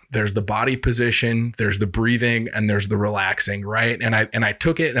stroke, there's the body position, there's the breathing, and there's the relaxing, right? And I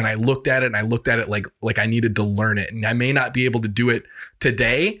took it and I looked at it like I needed to learn it. And I may not be able to do it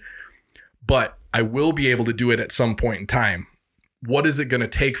today, but I will be able to do it at some point in time. What is it going to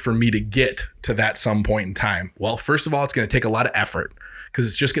take for me to get to that some point in time? Well, first of all, it's going to take a lot of effort because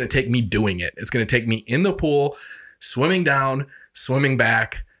it's just going to take me doing it. It's going to take me in the pool, swimming down, swimming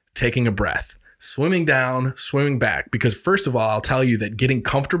back, taking a breath, swimming down, swimming back. Because first of all, I'll tell you that getting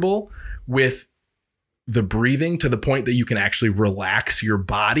comfortable with the breathing to the point that you can actually relax your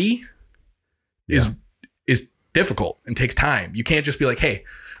body is difficult and takes time. You can't just be like, hey,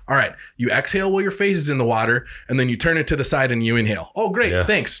 all right, you exhale while your face is in the water and then you turn it to the side and you inhale. Oh, great. Yeah.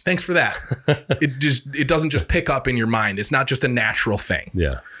 Thanks for that. It doesn't just pick up in your mind. It's not just a natural thing.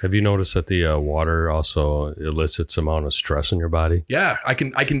 Yeah. Have you noticed that the water also elicits amount of stress in your body? Yeah, I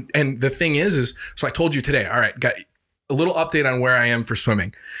can. And the thing is, so I told you today, all right, got a little update on where I am for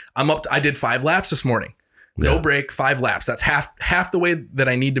swimming. I did 5 laps this morning. No break, 5 laps. That's half the way that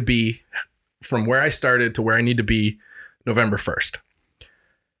I need to be from where I started to where I need to be November 1st.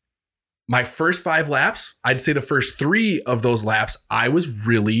 My first 5 laps, I'd say the first 3 of those laps, I was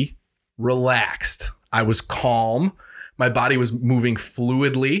really relaxed. I was calm. My body was moving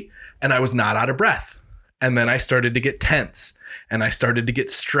fluidly and I was not out of breath. And then I started to get tense and I started to get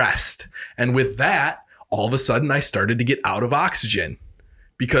stressed. And with that, all of a sudden I started to get out of oxygen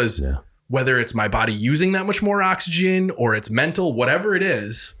because whether it's my body using that much more oxygen or it's mental, whatever it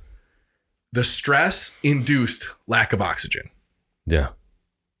is, the stress induced lack of oxygen. Yeah.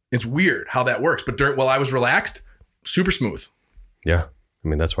 It's weird how that works. But while I was relaxed, super smooth. Yeah. I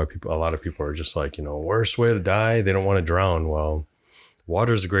mean, that's why a lot of people are just like, worst way to die. They don't want to drown. Well,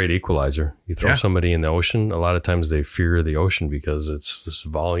 water is a great equalizer. You throw somebody in the ocean. A lot of times they fear the ocean because it's this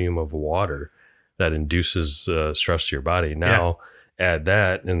volume of water that induces stress to your body. Now add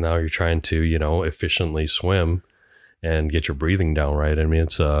that. And now you're trying to, efficiently swim and get your breathing down right. I mean,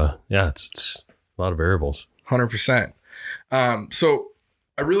 it's a lot of variables. 100%. So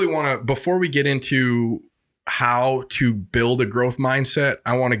I really want to, before we get into how to build a growth mindset,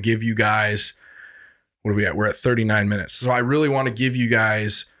 I want to give you guys, what are we at? We're at 39 minutes. So I really want to give you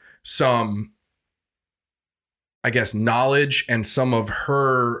guys some, I guess, knowledge and some of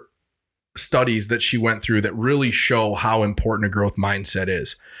her studies that she went through that really show how important a growth mindset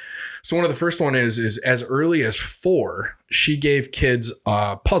is. So one of the first one is as early as 4, she gave kids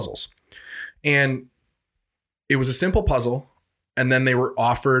puzzles. And it was a simple puzzle. And then they were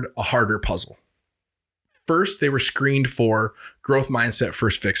offered a harder puzzle. First, they were screened for growth mindset,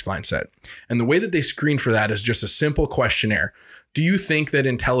 first fixed mindset. And the way that they screened for that is just a simple questionnaire. Do you think that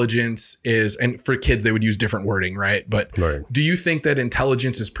intelligence is, and for kids, they would use different wording, right? But do you think that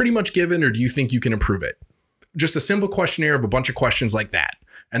intelligence is pretty much given, or do you think you can improve it? Just a simple questionnaire of a bunch of questions like that.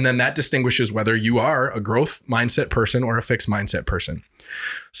 And then that distinguishes whether you are a growth mindset person or a fixed mindset person.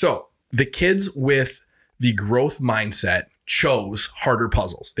 So the kids with the growth mindset chose harder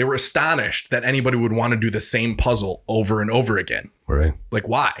puzzles. They were astonished that anybody would want to do the same puzzle over and over again. Right. Like,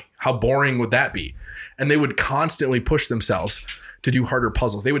 why? How boring would that be? And they would constantly push themselves to do harder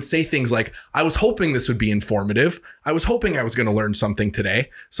puzzles. They would say things like, I was hoping this would be informative. I was hoping I was going to learn something today.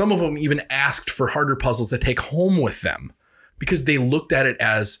 Some of them even asked for harder puzzles to take home with them because they looked at it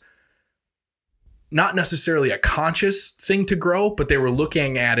as not necessarily a conscious thing to grow, but they were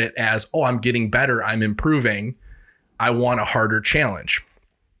looking at it as, oh, I'm getting better. I'm improving. I want a harder challenge.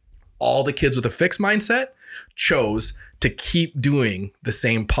 All the kids with a fixed mindset chose to keep doing the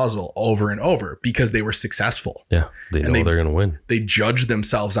same puzzle over and over because they were successful. Yeah, they know they're going to win. They judge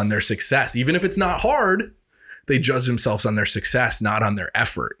themselves on their success. Even if it's not hard, they judge themselves on their success, not on their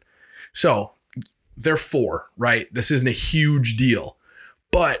effort. So they're 4, right? This isn't a huge deal,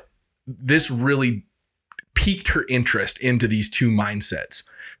 but this really piqued her interest into these 2 mindsets.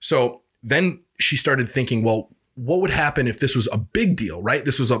 So then she started thinking, well, what would happen if this was a big deal, right?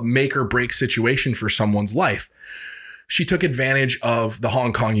 This was a make or break situation for someone's life. She took advantage of the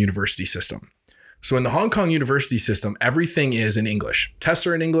Hong Kong university system. So in the Hong Kong university system, everything is in English. Tests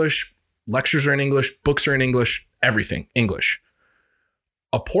are in English, lectures are in English, books are in English, everything English.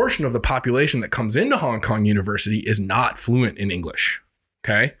 A portion of the population that comes into Hong Kong university is not fluent in English.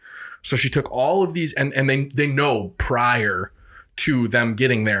 Okay. So she took all of these and they know prior to them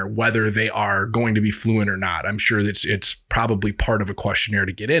getting there, whether they are going to be fluent or not. I'm sure that it's probably part of a questionnaire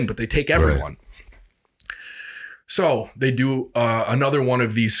to get in, but they take everyone. Right. So they do another one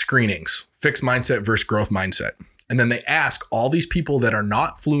of these screenings, fixed mindset versus growth mindset. And then they ask all these people that are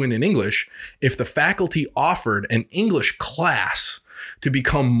not fluent in English, if the faculty offered an English class to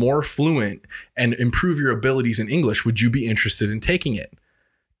become more fluent and improve your abilities in English, would you be interested in taking it?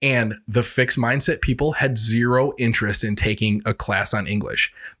 And the fixed mindset people had zero interest in taking a class on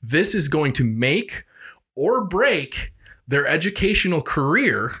English. This is going to make or break their educational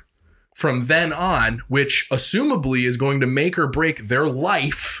career from then on, which assumably is going to make or break their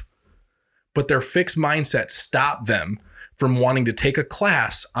life. But their fixed mindset stopped them from wanting to take a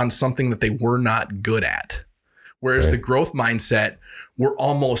class on something that they were not good at. Whereas the growth mindset were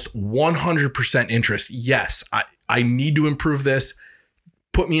almost 100% interest. Yes, I need to improve this.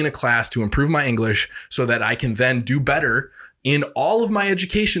 Put me in a class to improve my English so that I can then do better in all of my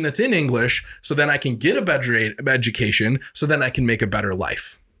education that's in English, so then I can get a better education, so then I can make a better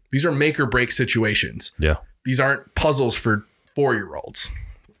life. These are make or break situations. Yeah. These aren't puzzles for 4-year-olds.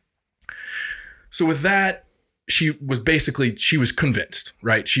 So with that, she was convinced,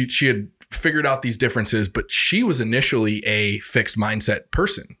 right? She had figured out these differences, but she was initially a fixed mindset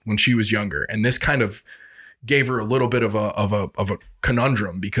person when she was younger. And this kind of gave her a little bit of a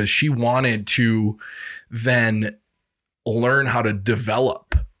conundrum, because she wanted to then learn how to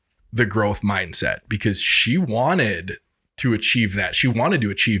develop the growth mindset, because she wanted to achieve that. She wanted to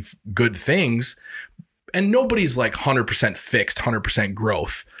achieve good things, and nobody's like 100% fixed, 100%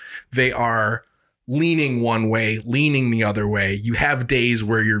 growth. They are leaning one way, leaning the other way. You have days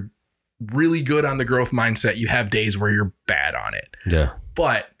where you're really good on the growth mindset. You have days where you're bad on it. Yeah.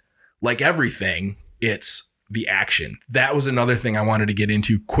 But like everything, it's the action. That was another thing I wanted to get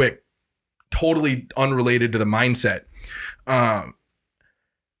into quick, totally unrelated to the mindset.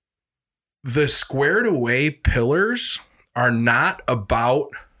 The squared away pillars are not about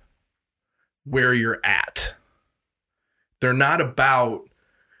where you're at. They're not about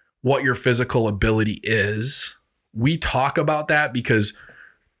what your physical ability is. We talk about that because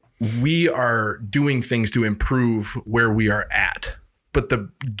we are doing things to improve where we are at. But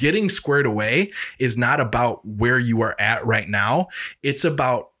the getting squared away is not about where you are at right now. It's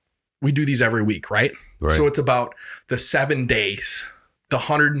about, we do these every week, right? So it's about the 7 days, the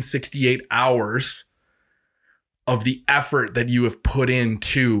 168 hours of the effort that you have put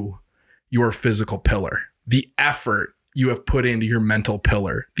into your physical pillar, the effort you have put into your mental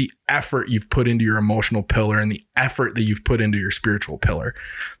pillar, the effort you've put into your emotional pillar, and the effort that you've put into your spiritual pillar.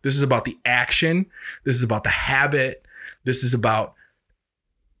 This is about the action. This is about the habit. This is about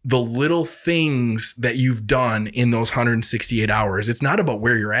the little things that you've done in those 168 hours. It's not about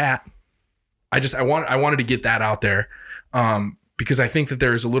where you're at. I wanted to get that out there because I think that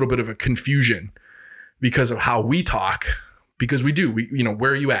there is a little bit of a confusion because of how we talk, because we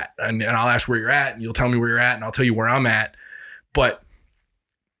where are you at? And I'll ask where you're at, and you'll tell me where you're at, and I'll tell you where I'm at. But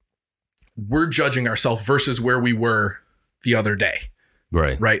we're judging ourselves versus where we were the other day.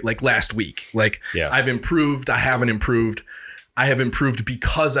 Right. Like last week. Like, I've improved. I haven't improved. I have improved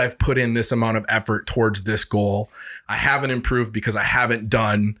because I've put in this amount of effort towards this goal. I haven't improved because I haven't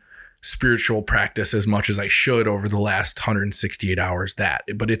done spiritual practice as much as I should over the last 168 hours.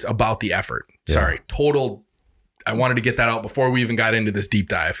 But it's about the effort. Yeah. Sorry. I wanted to get that out before we even got into this deep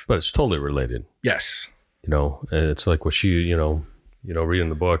dive. But it's totally related. Yes. It's like what she, reading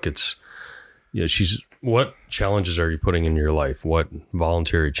the book, it's, what challenges are you putting in your life? What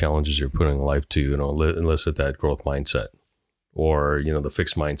voluntary challenges you're putting in life to, elicit that growth mindset? Or, the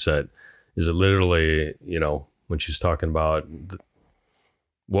fixed mindset? Is it literally, when she's talking about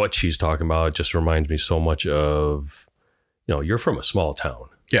what she's talking about, it just reminds me so much of, you're from a small town.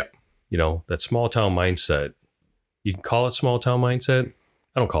 Yeah. That small town mindset, you can call it small town mindset.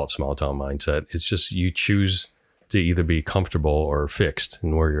 I don't call it small town mindset. It's just you choose to either be comfortable or fixed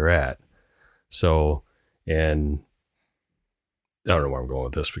in where you're at. So, and I don't know where I'm going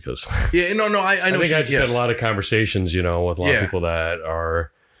with this because I know. I think I just had a lot of conversations, with a lot of people that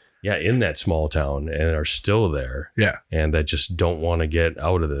are, in that small town and are still there. Yeah. And that just don't want to get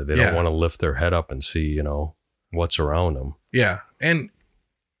out of it. They don't want to lift their head up and see, what's around them. Yeah. And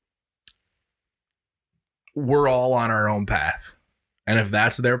we're all on our own path. And if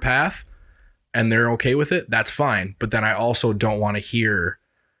that's their path and they're okay with it, that's fine. But then I also don't want to hear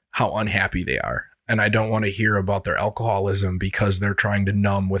how unhappy they are. And I don't want to hear about their alcoholism because they're trying to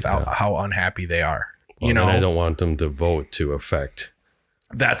numb without how unhappy they are. Well, I don't want them to vote to affect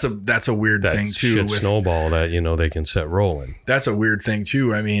That's a weird that thing too. shit snowball that, they can set rolling. That's a weird thing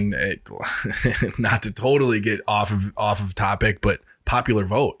too. I mean, not to totally get off of topic, but popular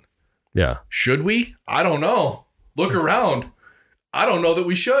vote. Yeah. Should we? I don't know. Look around. I don't know that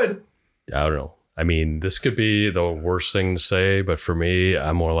we should. I don't know. I mean, this could be the worst thing to say, but for me,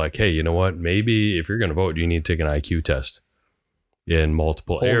 I'm more like, hey, you know what? Maybe if you're going to vote, you need to take an IQ test in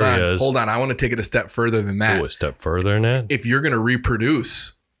multiple areas. Hold on. I want to take it a step further than that. Oh, a step further than that? If you're going to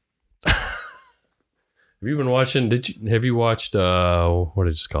reproduce. Have you been watching? Have you watched, what did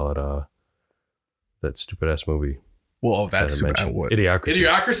you just call it? That stupid ass movie. Well, that's Idiocracy.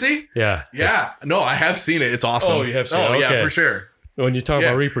 Idiocracy? Yeah. Yeah. No, I have seen it. It's awesome. Oh, you have seen it? Oh, yeah, Okay. for sure. When you talk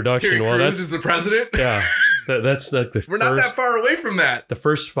about reproduction, Terry well, Crews that's is the president. yeah. That's like We're not that far away from that. The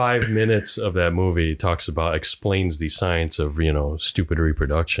first 5 minutes of that movie explains the science of stupid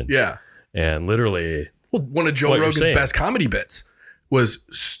reproduction. Yeah. And literally, well, one of Joe Rogan's best comedy bits was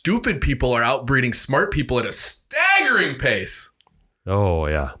stupid people are outbreeding smart people at a staggering pace. Oh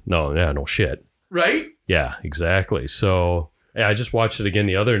yeah, no shit. Right? Yeah, exactly. So. Yeah, I just watched it again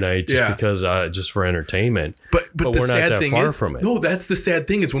the other night because just for entertainment. But the we're not sad that thing far is, from it. No, that's the sad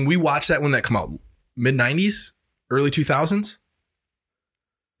thing is when we watched that when that come out, mid 90s, early 2000s.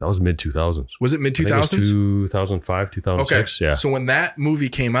 That was mid 2000s. Was it mid 2000s? 2005, 2006. Okay. Yeah. So when that movie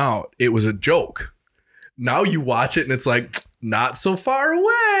came out, it was a joke. Now you watch it and it's like not so far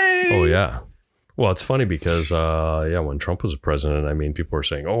away. Oh yeah. Well, it's funny because when Trump was president, I mean, people were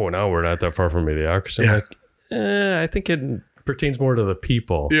saying, "Oh, now we're not that far from idiocracy." Yeah. I'm like, I think it pertains more to the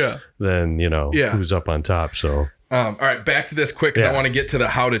people than who's up on top. So all right, back to this quick because I want to get to the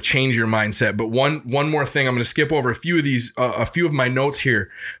how to change your mindset. But one more thing, I'm going to skip over a few of these, a few of my notes here.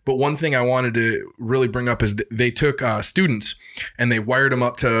 But one thing I wanted to really bring up is they took students and they wired them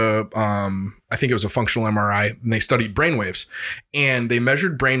up to, I think it was a functional MRI, and they studied brainwaves. And they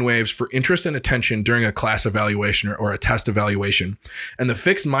measured brainwaves for interest and attention during a class evaluation or a test evaluation. And the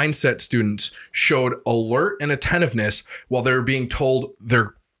fixed mindset students showed alert and attentiveness while they were being told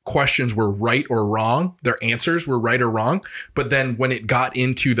their questions were right or wrong. Their answers were right or wrong. But then when it got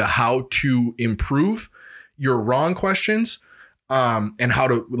into the how to improve your wrong questions and how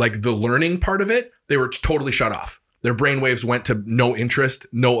to like the learning part of it, they were totally shut off. Their brainwaves went to no interest,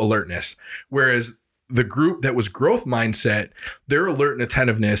 no alertness. Whereas the group that was growth mindset, their alert and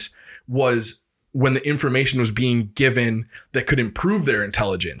attentiveness was when the information was being given that could improve their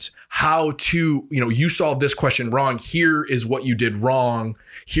intelligence. How to, you solved this question wrong. Here is what you did wrong.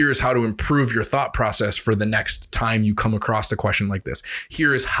 Here is how to improve your thought process for the next time you come across a question like this.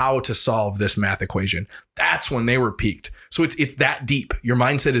 Here is how to solve this math equation. That's when they were peaked. So it's that deep. Your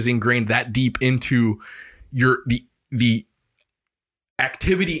mindset is ingrained that deep into the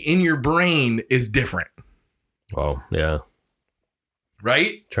activity in your brain is different. Oh, yeah.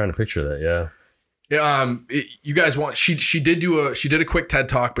 Right? Trying to picture that, yeah. You guys want she did a quick TED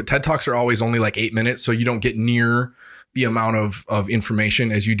Talk, but TED Talks are always only like 8 minutes, so you don't get near the amount of information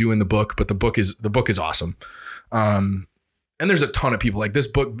as you do in the book, but the book is awesome. And there's a ton of people like this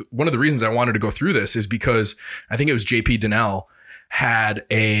book. One of the reasons I wanted to go through this is because I think it was JP Donnell had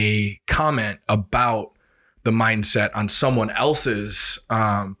a comment about the mindset on someone else's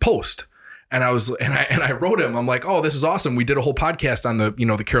post. And I wrote him, I'm like, oh, this is awesome. We did a whole podcast on the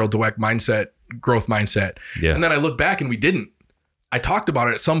Carol Dweck mindset, growth mindset. Yeah. And then I look back and we didn't. I talked about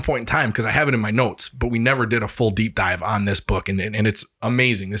it at some point in time because I have it in my notes, but we never did a full deep dive on this book. And it's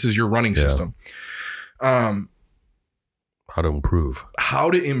amazing. This is your running system. How to improve,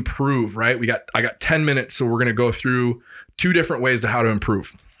 right? I got 10 minutes. So we're going to go through 2 different ways to how to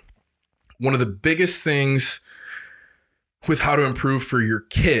improve. One of the biggest things with how to improve for your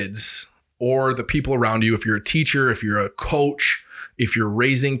kids or the people around you, if you're a teacher, if you're a coach, if you're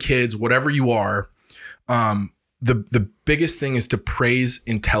raising kids, whatever you are, the biggest thing is to praise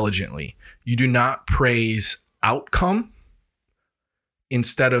intelligently. You do not praise outcome.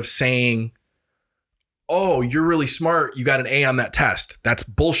 Instead of saying, oh, you're really smart, you got an A on that test. That's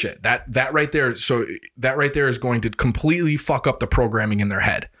bullshit. That right there. So that right there is going to completely fuck up the programming in their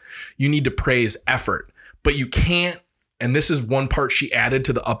head. You need to praise effort, but you can't. And this is one part she added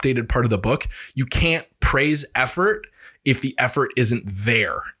to the updated part of the book. You can't praise effort if the effort isn't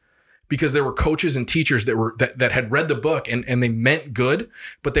there, because there were coaches and teachers that had read the book and they meant good,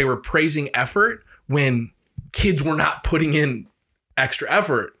 but they were praising effort when kids were not putting in extra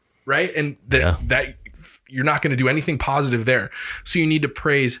effort, right? And that you're not going to do anything positive there. So you need to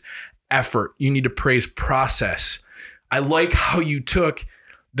praise effort. You need to praise process. I like how you took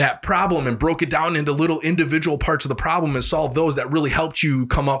that problem and broke it down into little individual parts of the problem and solved those that really helped you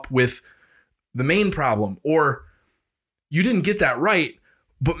come up with the main problem. Or you didn't get that right.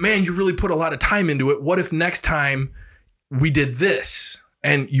 but man, you really put a lot of time into it. What if next time we did this?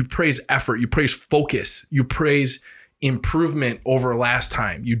 And you praise effort, you praise focus, you praise improvement over last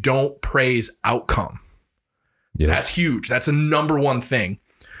time. You don't praise outcome. Yeah. That's huge. That's a number one thing.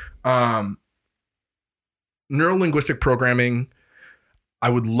 Neuro-linguistic programming, I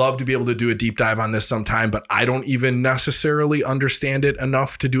would love to be able to do a deep dive on this sometime, but I don't even necessarily understand it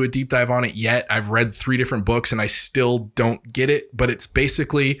enough to do a deep dive on it yet. I've read 3 different books and I still don't get it, but it's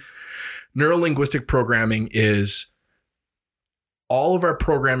basically neuro-linguistic programming is all of our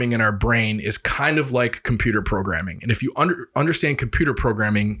programming in our brain is kind of like computer programming. And if you understand computer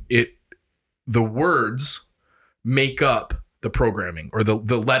programming, the words make up the programming, or the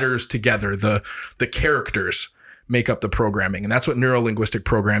letters together, the characters make up the programming. And that's what neuro-linguistic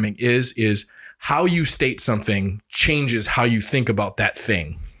programming is how you state something changes how you think about that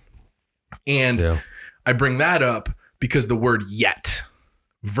thing. And I bring that up because the word yet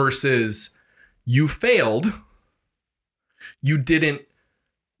versus you failed, you didn't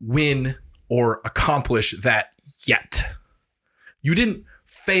win or accomplish that yet. You didn't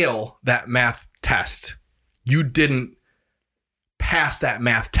fail that math test. You didn't pass that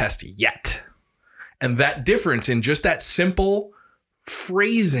math test yet. And that difference in just that simple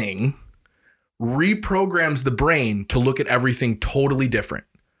phrasing reprograms the brain to look at everything totally different.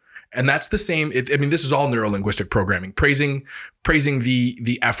 And that's the same. This is all neuro-linguistic programming, praising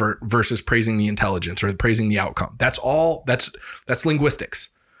the effort versus praising the intelligence or praising the outcome. That's linguistics.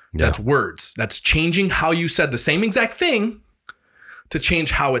 Yeah. That's words. That's changing how you said the same exact thing to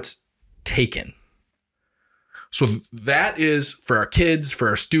change how it's taken. So that is for our kids, for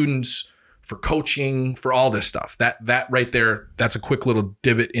our students, for coaching, for all this stuff. That right there, that's a quick little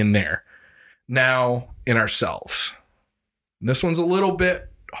divot in there. Now in ourselves. And this one's a little bit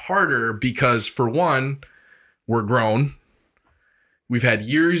harder because, for one, we're grown. We've had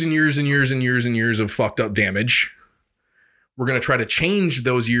years and years and years and years and years of fucked up damage. We're going to try to change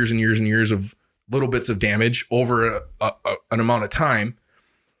those years and years and years of little bits of damage over an amount of time.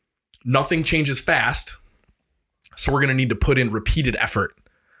 Nothing changes fast. So we're going to need to put in repeated effort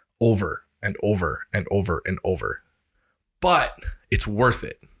over and over and over and over. But it's worth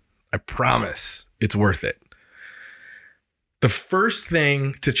it. I promise it's worth it. The first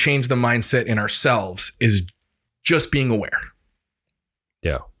thing to change the mindset in ourselves is just being aware.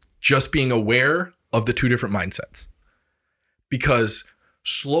 Yeah. Just being aware of the 2 different mindsets. Because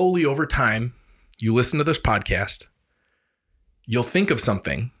slowly over time, you listen to this podcast, you'll think of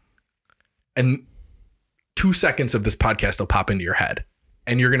something, and 2 seconds of this podcast will pop into your head.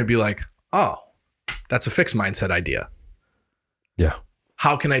 And you're going to be like, oh, that's a fixed mindset idea. Yeah.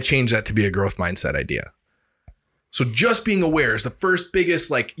 How can I change that to be a growth mindset idea? So just being aware is the first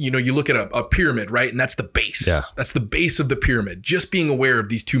biggest, you look at a pyramid, right? And that's the base. Yeah. That's the base of the pyramid. Just being aware of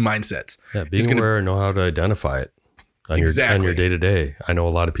these 2 mindsets. Yeah. Being aware and know how to identify it on your day to day. I know a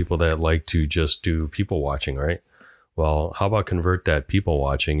lot of people that like to just do people watching, right? Well, how about convert that people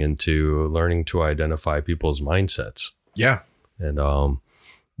watching into learning to identify people's mindsets? Yeah. And,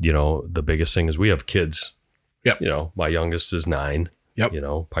 the biggest thing is we have kids. Yep. My youngest is 9. Yep.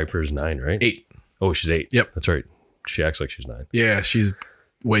 Piper's 9, right? 8. Oh, she's 8. Yep. That's right. She acts like she's 9. Yeah. She's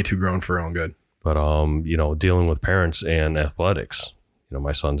way too grown for her own good. But, dealing with parents and athletics,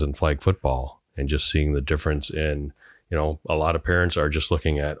 my son's in flag football, and just seeing the difference in, a lot of parents are just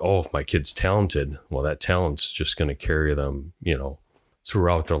looking at, if my kid's talented, well, that talent's just going to carry them,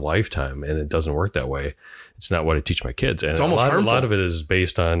 throughout their lifetime. And it doesn't work that way. It's not what I teach my kids. And it's almost harmful. A lot of it is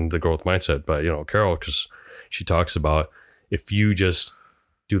based on the growth mindset. But, Carol, because she talks about if you just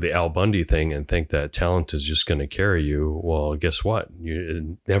do the Al Bundy thing and think that talent is just going to carry you, well, guess what?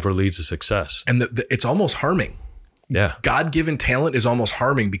 It never leads to success. And it's almost harming. Yeah. God-given talent is almost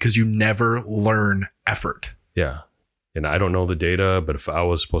harming because you never learn effort. Yeah. And I don't know the data, but if I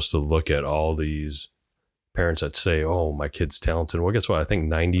was supposed to look at all these parents that say, oh, my kid's talented, well, guess what? I think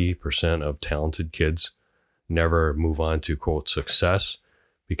 90% of talented kids never move on to, quote, success,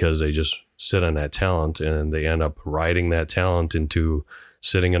 because they just sit on that talent and they end up riding that talent into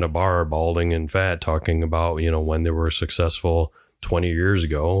sitting in a bar, balding and fat, talking about, when they were successful 20 years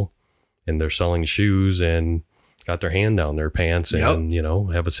ago, and they're selling shoes and got their hand down their pants and,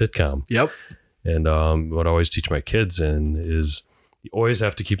 have a sitcom. Yep. And what I always teach my kids is you always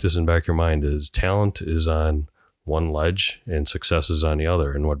have to keep this in the back of your mind is talent is on one ledge and success is on the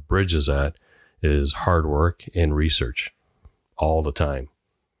other. And what bridges that is hard work and research all the time.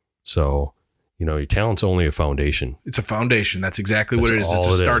 So, Your talent's only a foundation. It's a foundation. That's exactly what it is. That's It's a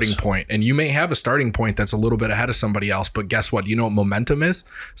all it starting is. point. And you may have a starting point that's a little bit ahead of somebody else, but guess what? You know what momentum is?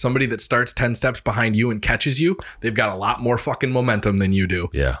 Somebody that starts 10 steps behind you and catches you, they've got a lot more fucking momentum than you do.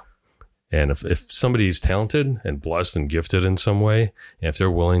 Yeah. And if somebody's talented and blessed and gifted in some way, and if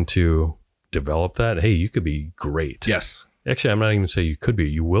they're willing to develop that, hey, you could be great. Yes. Actually, I'm not even saying you could be.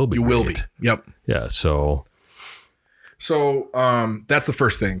 You will be. You will be. great. Yep. Yeah. So that's the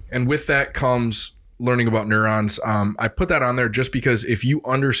first thing. And with that comes learning about neurons. I put that on there just because if you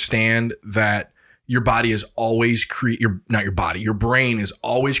understand that your body is always your brain is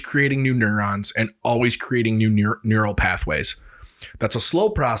always creating new neurons and always creating new neural pathways. That's a slow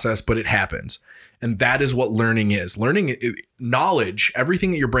process, but it happens. And that is what learning is. Knowledge,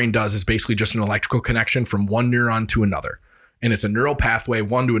 everything that your brain does is basically just an electrical connection from one neuron to another. And it's a neural pathway,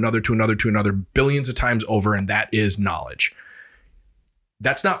 one to another, to another, to another, billions of times over. And that is knowledge.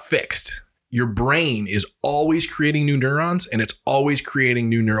 That's not fixed. Your brain is always creating new neurons and it's always creating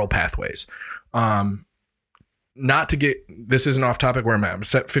new neural pathways. This isn't off topic where I'm at. I'm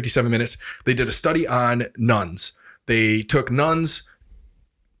set 57 minutes. They did a study on nuns. They took nuns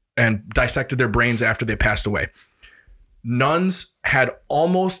and dissected their brains after they passed away. Nuns had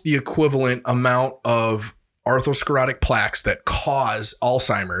almost the equivalent amount of atherosclerotic plaques that cause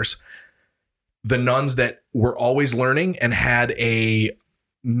Alzheimer's. The nuns that were always learning and had a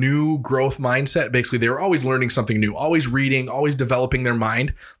new growth mindset, basically they were always learning something new, always reading, always developing their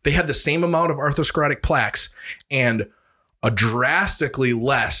mind. They had the same amount of atherosclerotic plaques and a drastically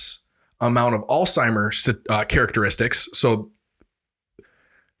less amount of Alzheimer's characteristics. So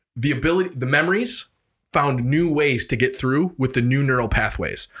the memories found new ways to get through with the new neural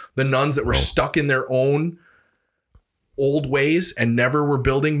pathways. The nuns that were stuck in their own old ways and never were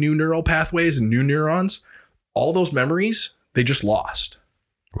building new neural pathways and new neurons, all those memories, they just lost.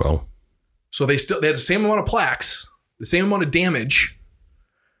 Well, so they had the same amount of plaques, the same amount of damage,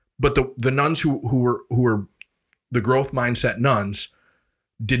 but the nuns who were the growth mindset nuns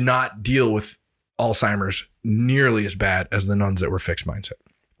did not deal with Alzheimer's nearly as bad as the nuns that were fixed mindset.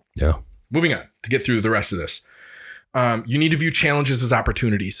 yeah. Moving on to get through the rest of this. You need to view challenges as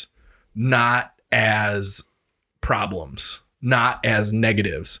opportunities, not as problems, not as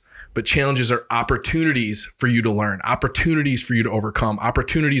negatives. But challenges are opportunities for you to learn, opportunities for you to overcome,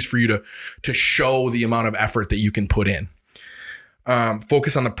 opportunities for you to show the amount of effort that you can put in.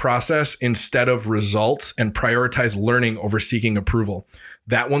 Focus on the process instead of results and prioritize learning over seeking approval.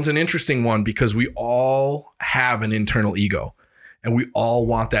 That one's an interesting one because we all have an internal ego and we all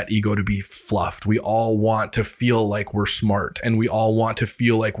want that ego to be fluffed. We all want to feel like we're smart and we all want to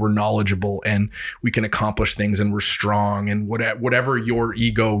feel like we're knowledgeable and we can accomplish things and we're strong and whatever your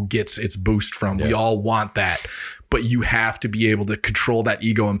ego gets its boost from. Yeah. We all want that, but you have to be able to control that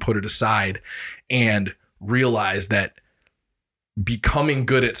ego and put it aside and realize that becoming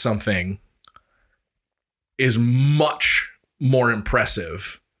good at something is much more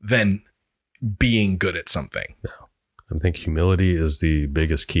impressive than being good at something. Yeah. I think humility is the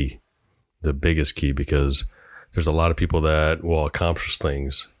biggest key, because there's a lot of people that will accomplish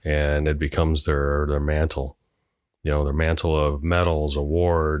things and it becomes their mantle, their mantle of medals,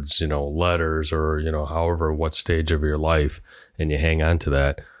 awards, letters, or, however, what stage of your life, and you hang on to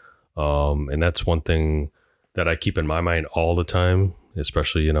that. And that's one thing that I keep in my mind all the time,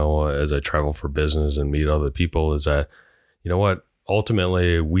 especially, as I travel for business and meet other people, is that,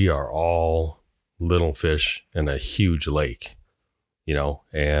 ultimately we are all little fish in a huge lake,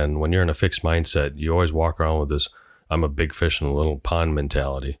 and when you're in a fixed mindset, you always walk around with this, I'm a big fish in a little pond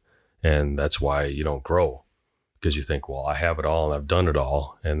mentality. And that's why you don't grow, because you think, well, I have it all and I've done it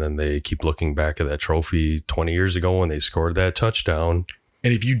all. And then they keep looking back at that trophy 20 years ago when they scored that touchdown.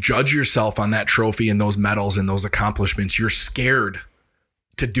 And if you judge yourself on that trophy and those medals and those accomplishments, you're scared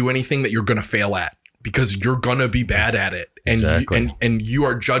to do anything that you're going to fail at because you're going to be bad at it. And, exactly. and you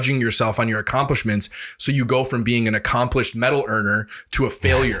are judging yourself on your accomplishments. So you go from being an accomplished medal earner to a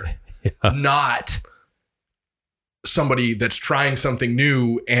failure, not somebody that's trying something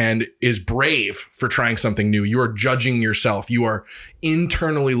new and is brave for trying something new. You are judging yourself. You are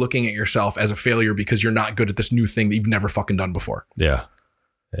internally looking at yourself as a failure because you're not good at this new thing that you've never fucking done before. Yeah.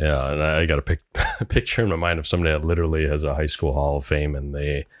 Yeah. And I got a picture in my mind of somebody that literally has a high school Hall of Fame and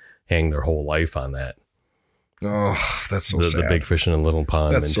they hang their whole life on that. Oh, that's so sad. The big fish in a little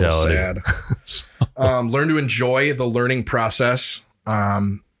pond that's mentality. So sad. Learn to enjoy the learning process.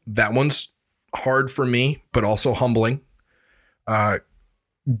 That one's hard for me, but also humbling.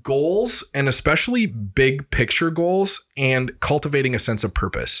 Goals, and especially big picture goals, and cultivating a sense of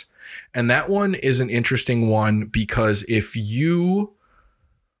purpose. And that one is an interesting one because if you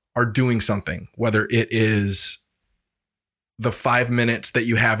are doing something, whether it is the 5 minutes that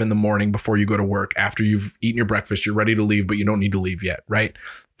you have in the morning before you go to work, after you've eaten your breakfast, you're ready to leave, but you don't need to leave yet, right?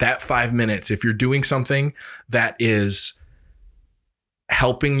 That 5 minutes, if you're doing something that is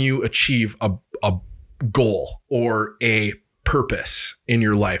helping you achieve a goal or a purpose in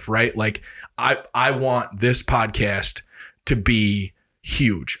your life, right? Like I want this podcast to be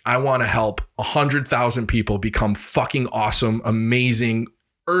huge. I want to help 100,000 people become fucking awesome, amazing,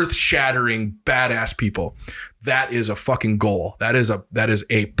 earth-shattering, badass people. That is a fucking goal. That is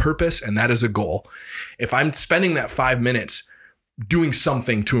a purpose, and that is a goal. If I'm spending that 5 minutes doing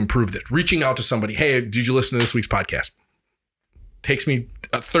something to improve this, reaching out to somebody, hey, did you listen to this week's podcast? Takes me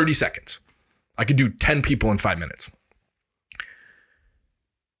 30 seconds. I could do 10 people in 5 minutes.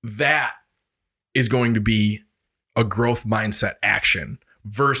 That is going to be a growth mindset action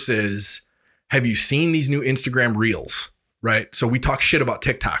versus, have you seen these new Instagram reels, right? So we talk shit about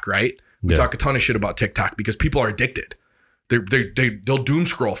TikTok, right? We talk a ton of shit about TikTok because people are addicted. They'll doom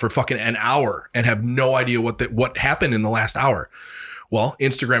scroll for fucking an hour and have no idea what happened in the last hour. Well,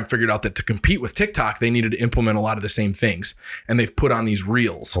 Instagram figured out that to compete with TikTok, they needed to implement a lot of the same things. And they've put on these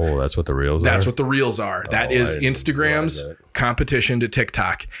reels. Oh, that's what the reels are? That's what the reels are. That is Instagram's competition to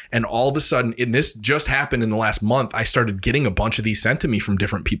TikTok. And all of a sudden, and this just happened in the last month, I started getting a bunch of these sent to me from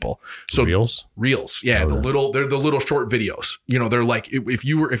different people. So Reels? Reels. Yeah. Okay. They're the little short videos. You know, they're like, if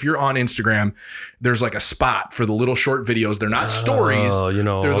you're on Instagram, there's like a spot for the little short videos. They're not stories. They're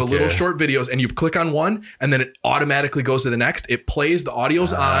the little short videos, and you click on one and then it automatically goes to the next. It plays, the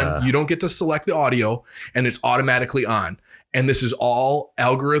audio's on. You don't get to select the audio, and it's automatically on. And this is all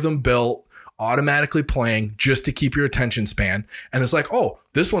algorithm built, automatically playing just to keep your attention span. And it's like, oh,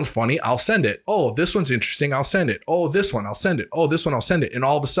 this one's funny, I'll send it. Oh, this one's interesting, I'll send it. Oh, this one, I'll send it. Oh, this one, I'll send it. And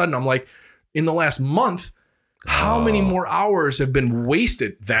all of a sudden I'm like, in the last month, how many more hours have been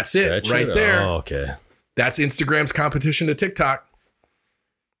wasted? That's it right there. Oh, okay. That's Instagram's competition to TikTok.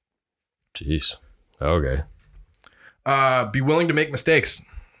 Jeez. Okay. Be willing to make mistakes.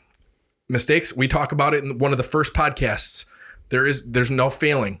 Mistakes, we talk about it in one of the first podcasts. There's no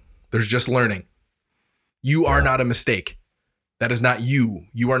failing. There's just learning. You are not a mistake. That is not you.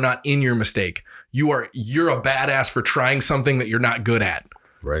 You are not in your mistake. You're a badass for trying something that you're not good at.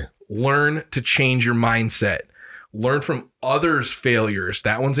 Right. Learn to change your mindset. Learn from others' failures.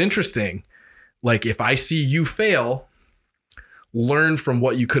 That one's interesting. Like, if I see you fail, learn from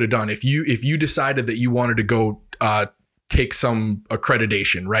what you could have done. If you decided that you wanted to go take some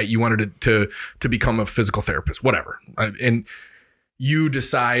accreditation, right? You wanted to become a physical therapist, whatever. And you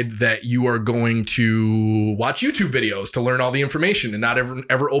decide that you are going to watch YouTube videos to learn all the information and not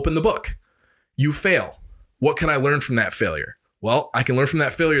ever open the book. You fail. What can I learn from that failure? Well, I can learn from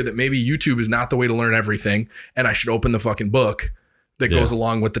that failure that maybe YouTube is not the way to learn everything, and I should open the fucking book that goes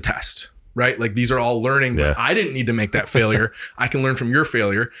along with the test, right? Like, these are all learning. But I didn't need to make that failure. I can learn from your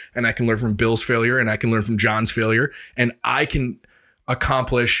failure, and I can learn from Bill's failure, and I can learn from John's failure, and I can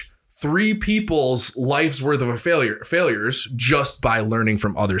accomplish 3 people's life's worth of failures just by learning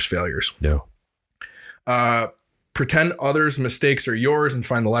from others' failures. Yeah. Pretend others' mistakes are yours and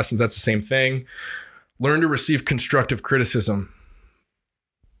find the lessons. That's the same thing. Learn to receive constructive criticism.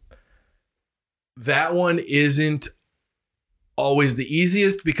 That one isn't always the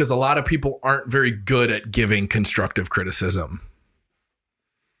easiest because a lot of people aren't very good at giving constructive criticism.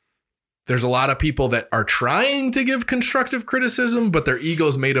 There's a lot of people that are trying to give constructive criticism, but their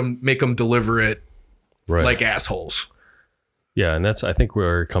egos make them deliver it like assholes. Yeah, and that's, I think,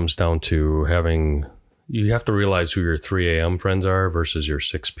 where it comes down to you have to realize who your 3 a.m. friends are versus your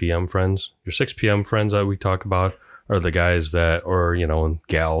 6 p.m. friends. Your 6 p.m. friends that we talk about are the guys that, or,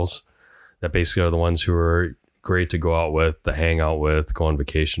 gals that basically are the ones who are great to go out with, to hang out with, go on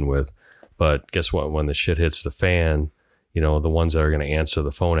vacation with. But guess what? When the shit hits the fan, the ones that are going to answer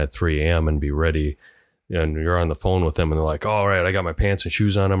the phone at 3 a.m. and be ready, and you're on the phone with them and they're like, all right, I got my pants and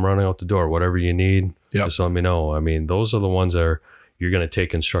shoes on, I'm running out the door, whatever you need, just let me know. I mean, those are the ones that you're going to take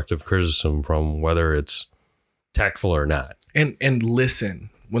constructive criticism from, whether it's tactful or not. And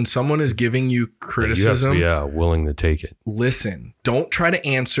listen, when someone is giving you criticism, you have to be, willing to take it. Listen, don't try to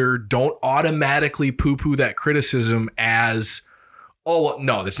answer. Don't automatically poo-poo that criticism as, oh,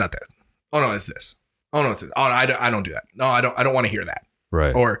 no, that's not that. Oh, no, it's this. Oh, no, it's this. Oh, I don't do that. No, I don't want to hear that.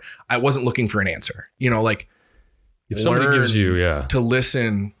 Right. Or I wasn't looking for an answer. Like, if somebody gives you, to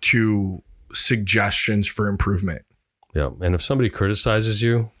listen to suggestions for improvement. Yeah. And if somebody criticizes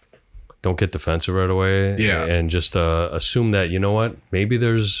you, don't get defensive right away. Yeah. And just assume that, maybe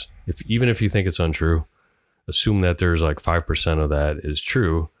there's, even if you think it's untrue, assume that there's like 5% of that is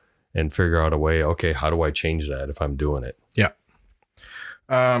true, and figure out a way, okay, how do I change that if I'm doing it? Yeah.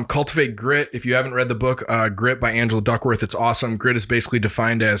 Cultivate Grit. If you haven't read the book, Grit by Angela Duckworth, it's awesome. Grit is basically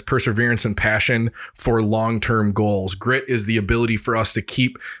defined as perseverance and passion for long-term goals. Grit is the ability for us to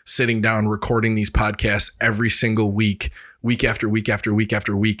keep sitting down, recording these podcasts every single week after week after week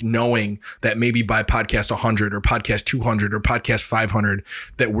after week, knowing that maybe by podcast 100 or podcast 200 or podcast 500,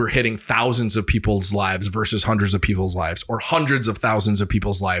 that we're hitting thousands of people's lives versus hundreds of people's lives, or hundreds of thousands of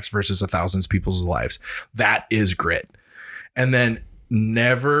people's lives versus thousands of people's lives. That is grit. And then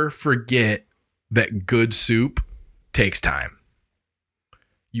never forget that good soup takes time.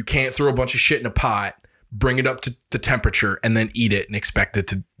 You can't throw a bunch of shit in a pot, bring it up to the temperature, and then eat it and expect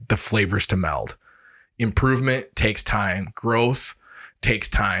the flavors to meld. Improvement takes time. Growth takes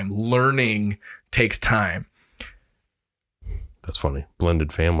time. Learning takes time. That's funny.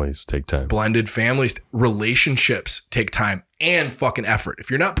 Blended families take time. Blended families, relationships take time and fucking effort. If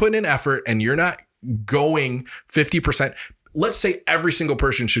you're not putting in effort and you're not going 50%, let's say every single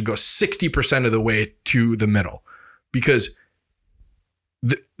person should go 60% of the way to the middle, because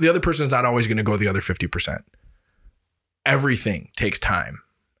the other person is not always going to go the other 50%. Everything takes time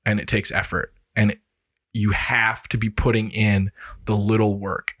and it takes effort, and you have to be putting in the little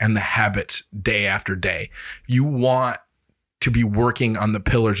work and the habits day after day. You want to be working on the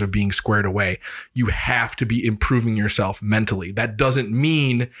pillars of being squared away. You have to be improving yourself mentally. That doesn't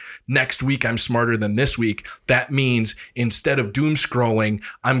mean next week I'm smarter than this week. That means instead of doom scrolling,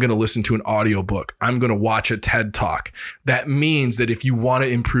 I'm going to listen to an audiobook. I'm going to watch a TED Talk. That means that if you want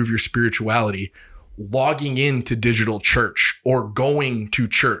to improve your spirituality, logging into digital church or going to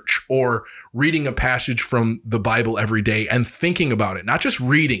church or reading a passage from the Bible every day and thinking about it, not just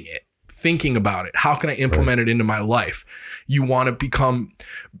reading it, thinking about it. How can I implement it into my life? You want to become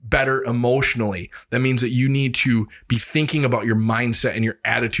better emotionally. That means that you need to be thinking about your mindset and your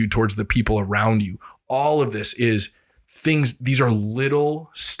attitude towards the people around you. All of this is things. These are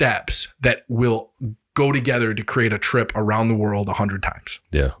little steps that will go together to create a trip around the world 100 times.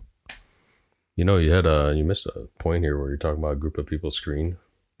 Yeah. You know, you missed a point here where you're talking about a group of people screen.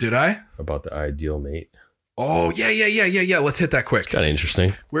 Did I? About the ideal mate. Oh, yeah. Let's hit that quick. It's kind of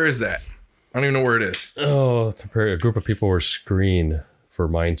interesting. Where is that? I don't even know where it is. Oh, a group of people were screened for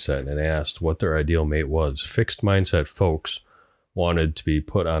mindset and asked what their ideal mate was. Fixed mindset folks wanted to be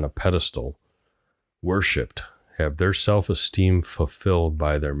put on a pedestal, worshipped, have their self-esteem fulfilled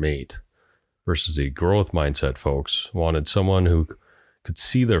by their mate, versus the growth mindset folks wanted someone who could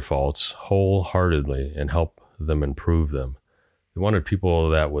see their faults wholeheartedly and help them improve them. They wanted people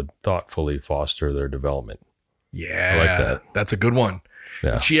that would thoughtfully foster their development. Yeah, I like that. That's a good one.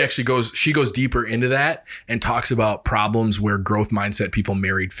 Yeah. She actually goes deeper into that and talks about problems where growth mindset people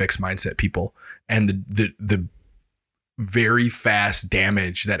married fixed mindset people, and the very fast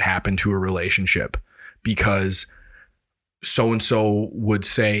damage that happened to a relationship because so-and-so would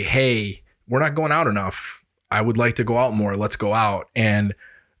say, hey, we're not going out enough. I would like to go out more. Let's go out. And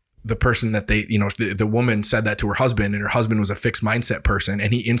the person that the woman said that to her husband, and her husband was a fixed mindset person,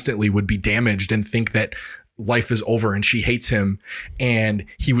 and he instantly would be damaged and think that life is over and she hates him. And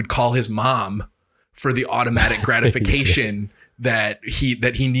he would call his mom for the automatic gratification that he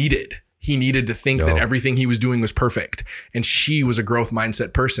needed. He needed to think that everything he was doing was perfect. And she was a growth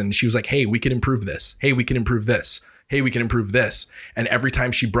mindset person. She was like, hey, we can improve this. Hey, we can improve this. Hey, we can improve this. And every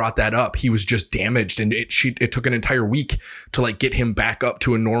time she brought that up, he was just damaged. And it took an entire week to like get him back up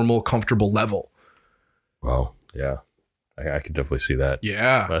to a normal, comfortable level. Wow. Yeah. I could definitely see that.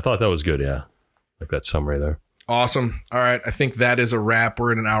 Yeah. But I thought that was good. Yeah. Like that summary there. Awesome. All right. I think that is a wrap.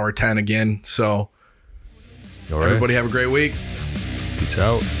 We're at an hour 10 again. So all right. Everybody have a great week. Peace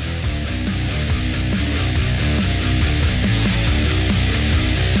out.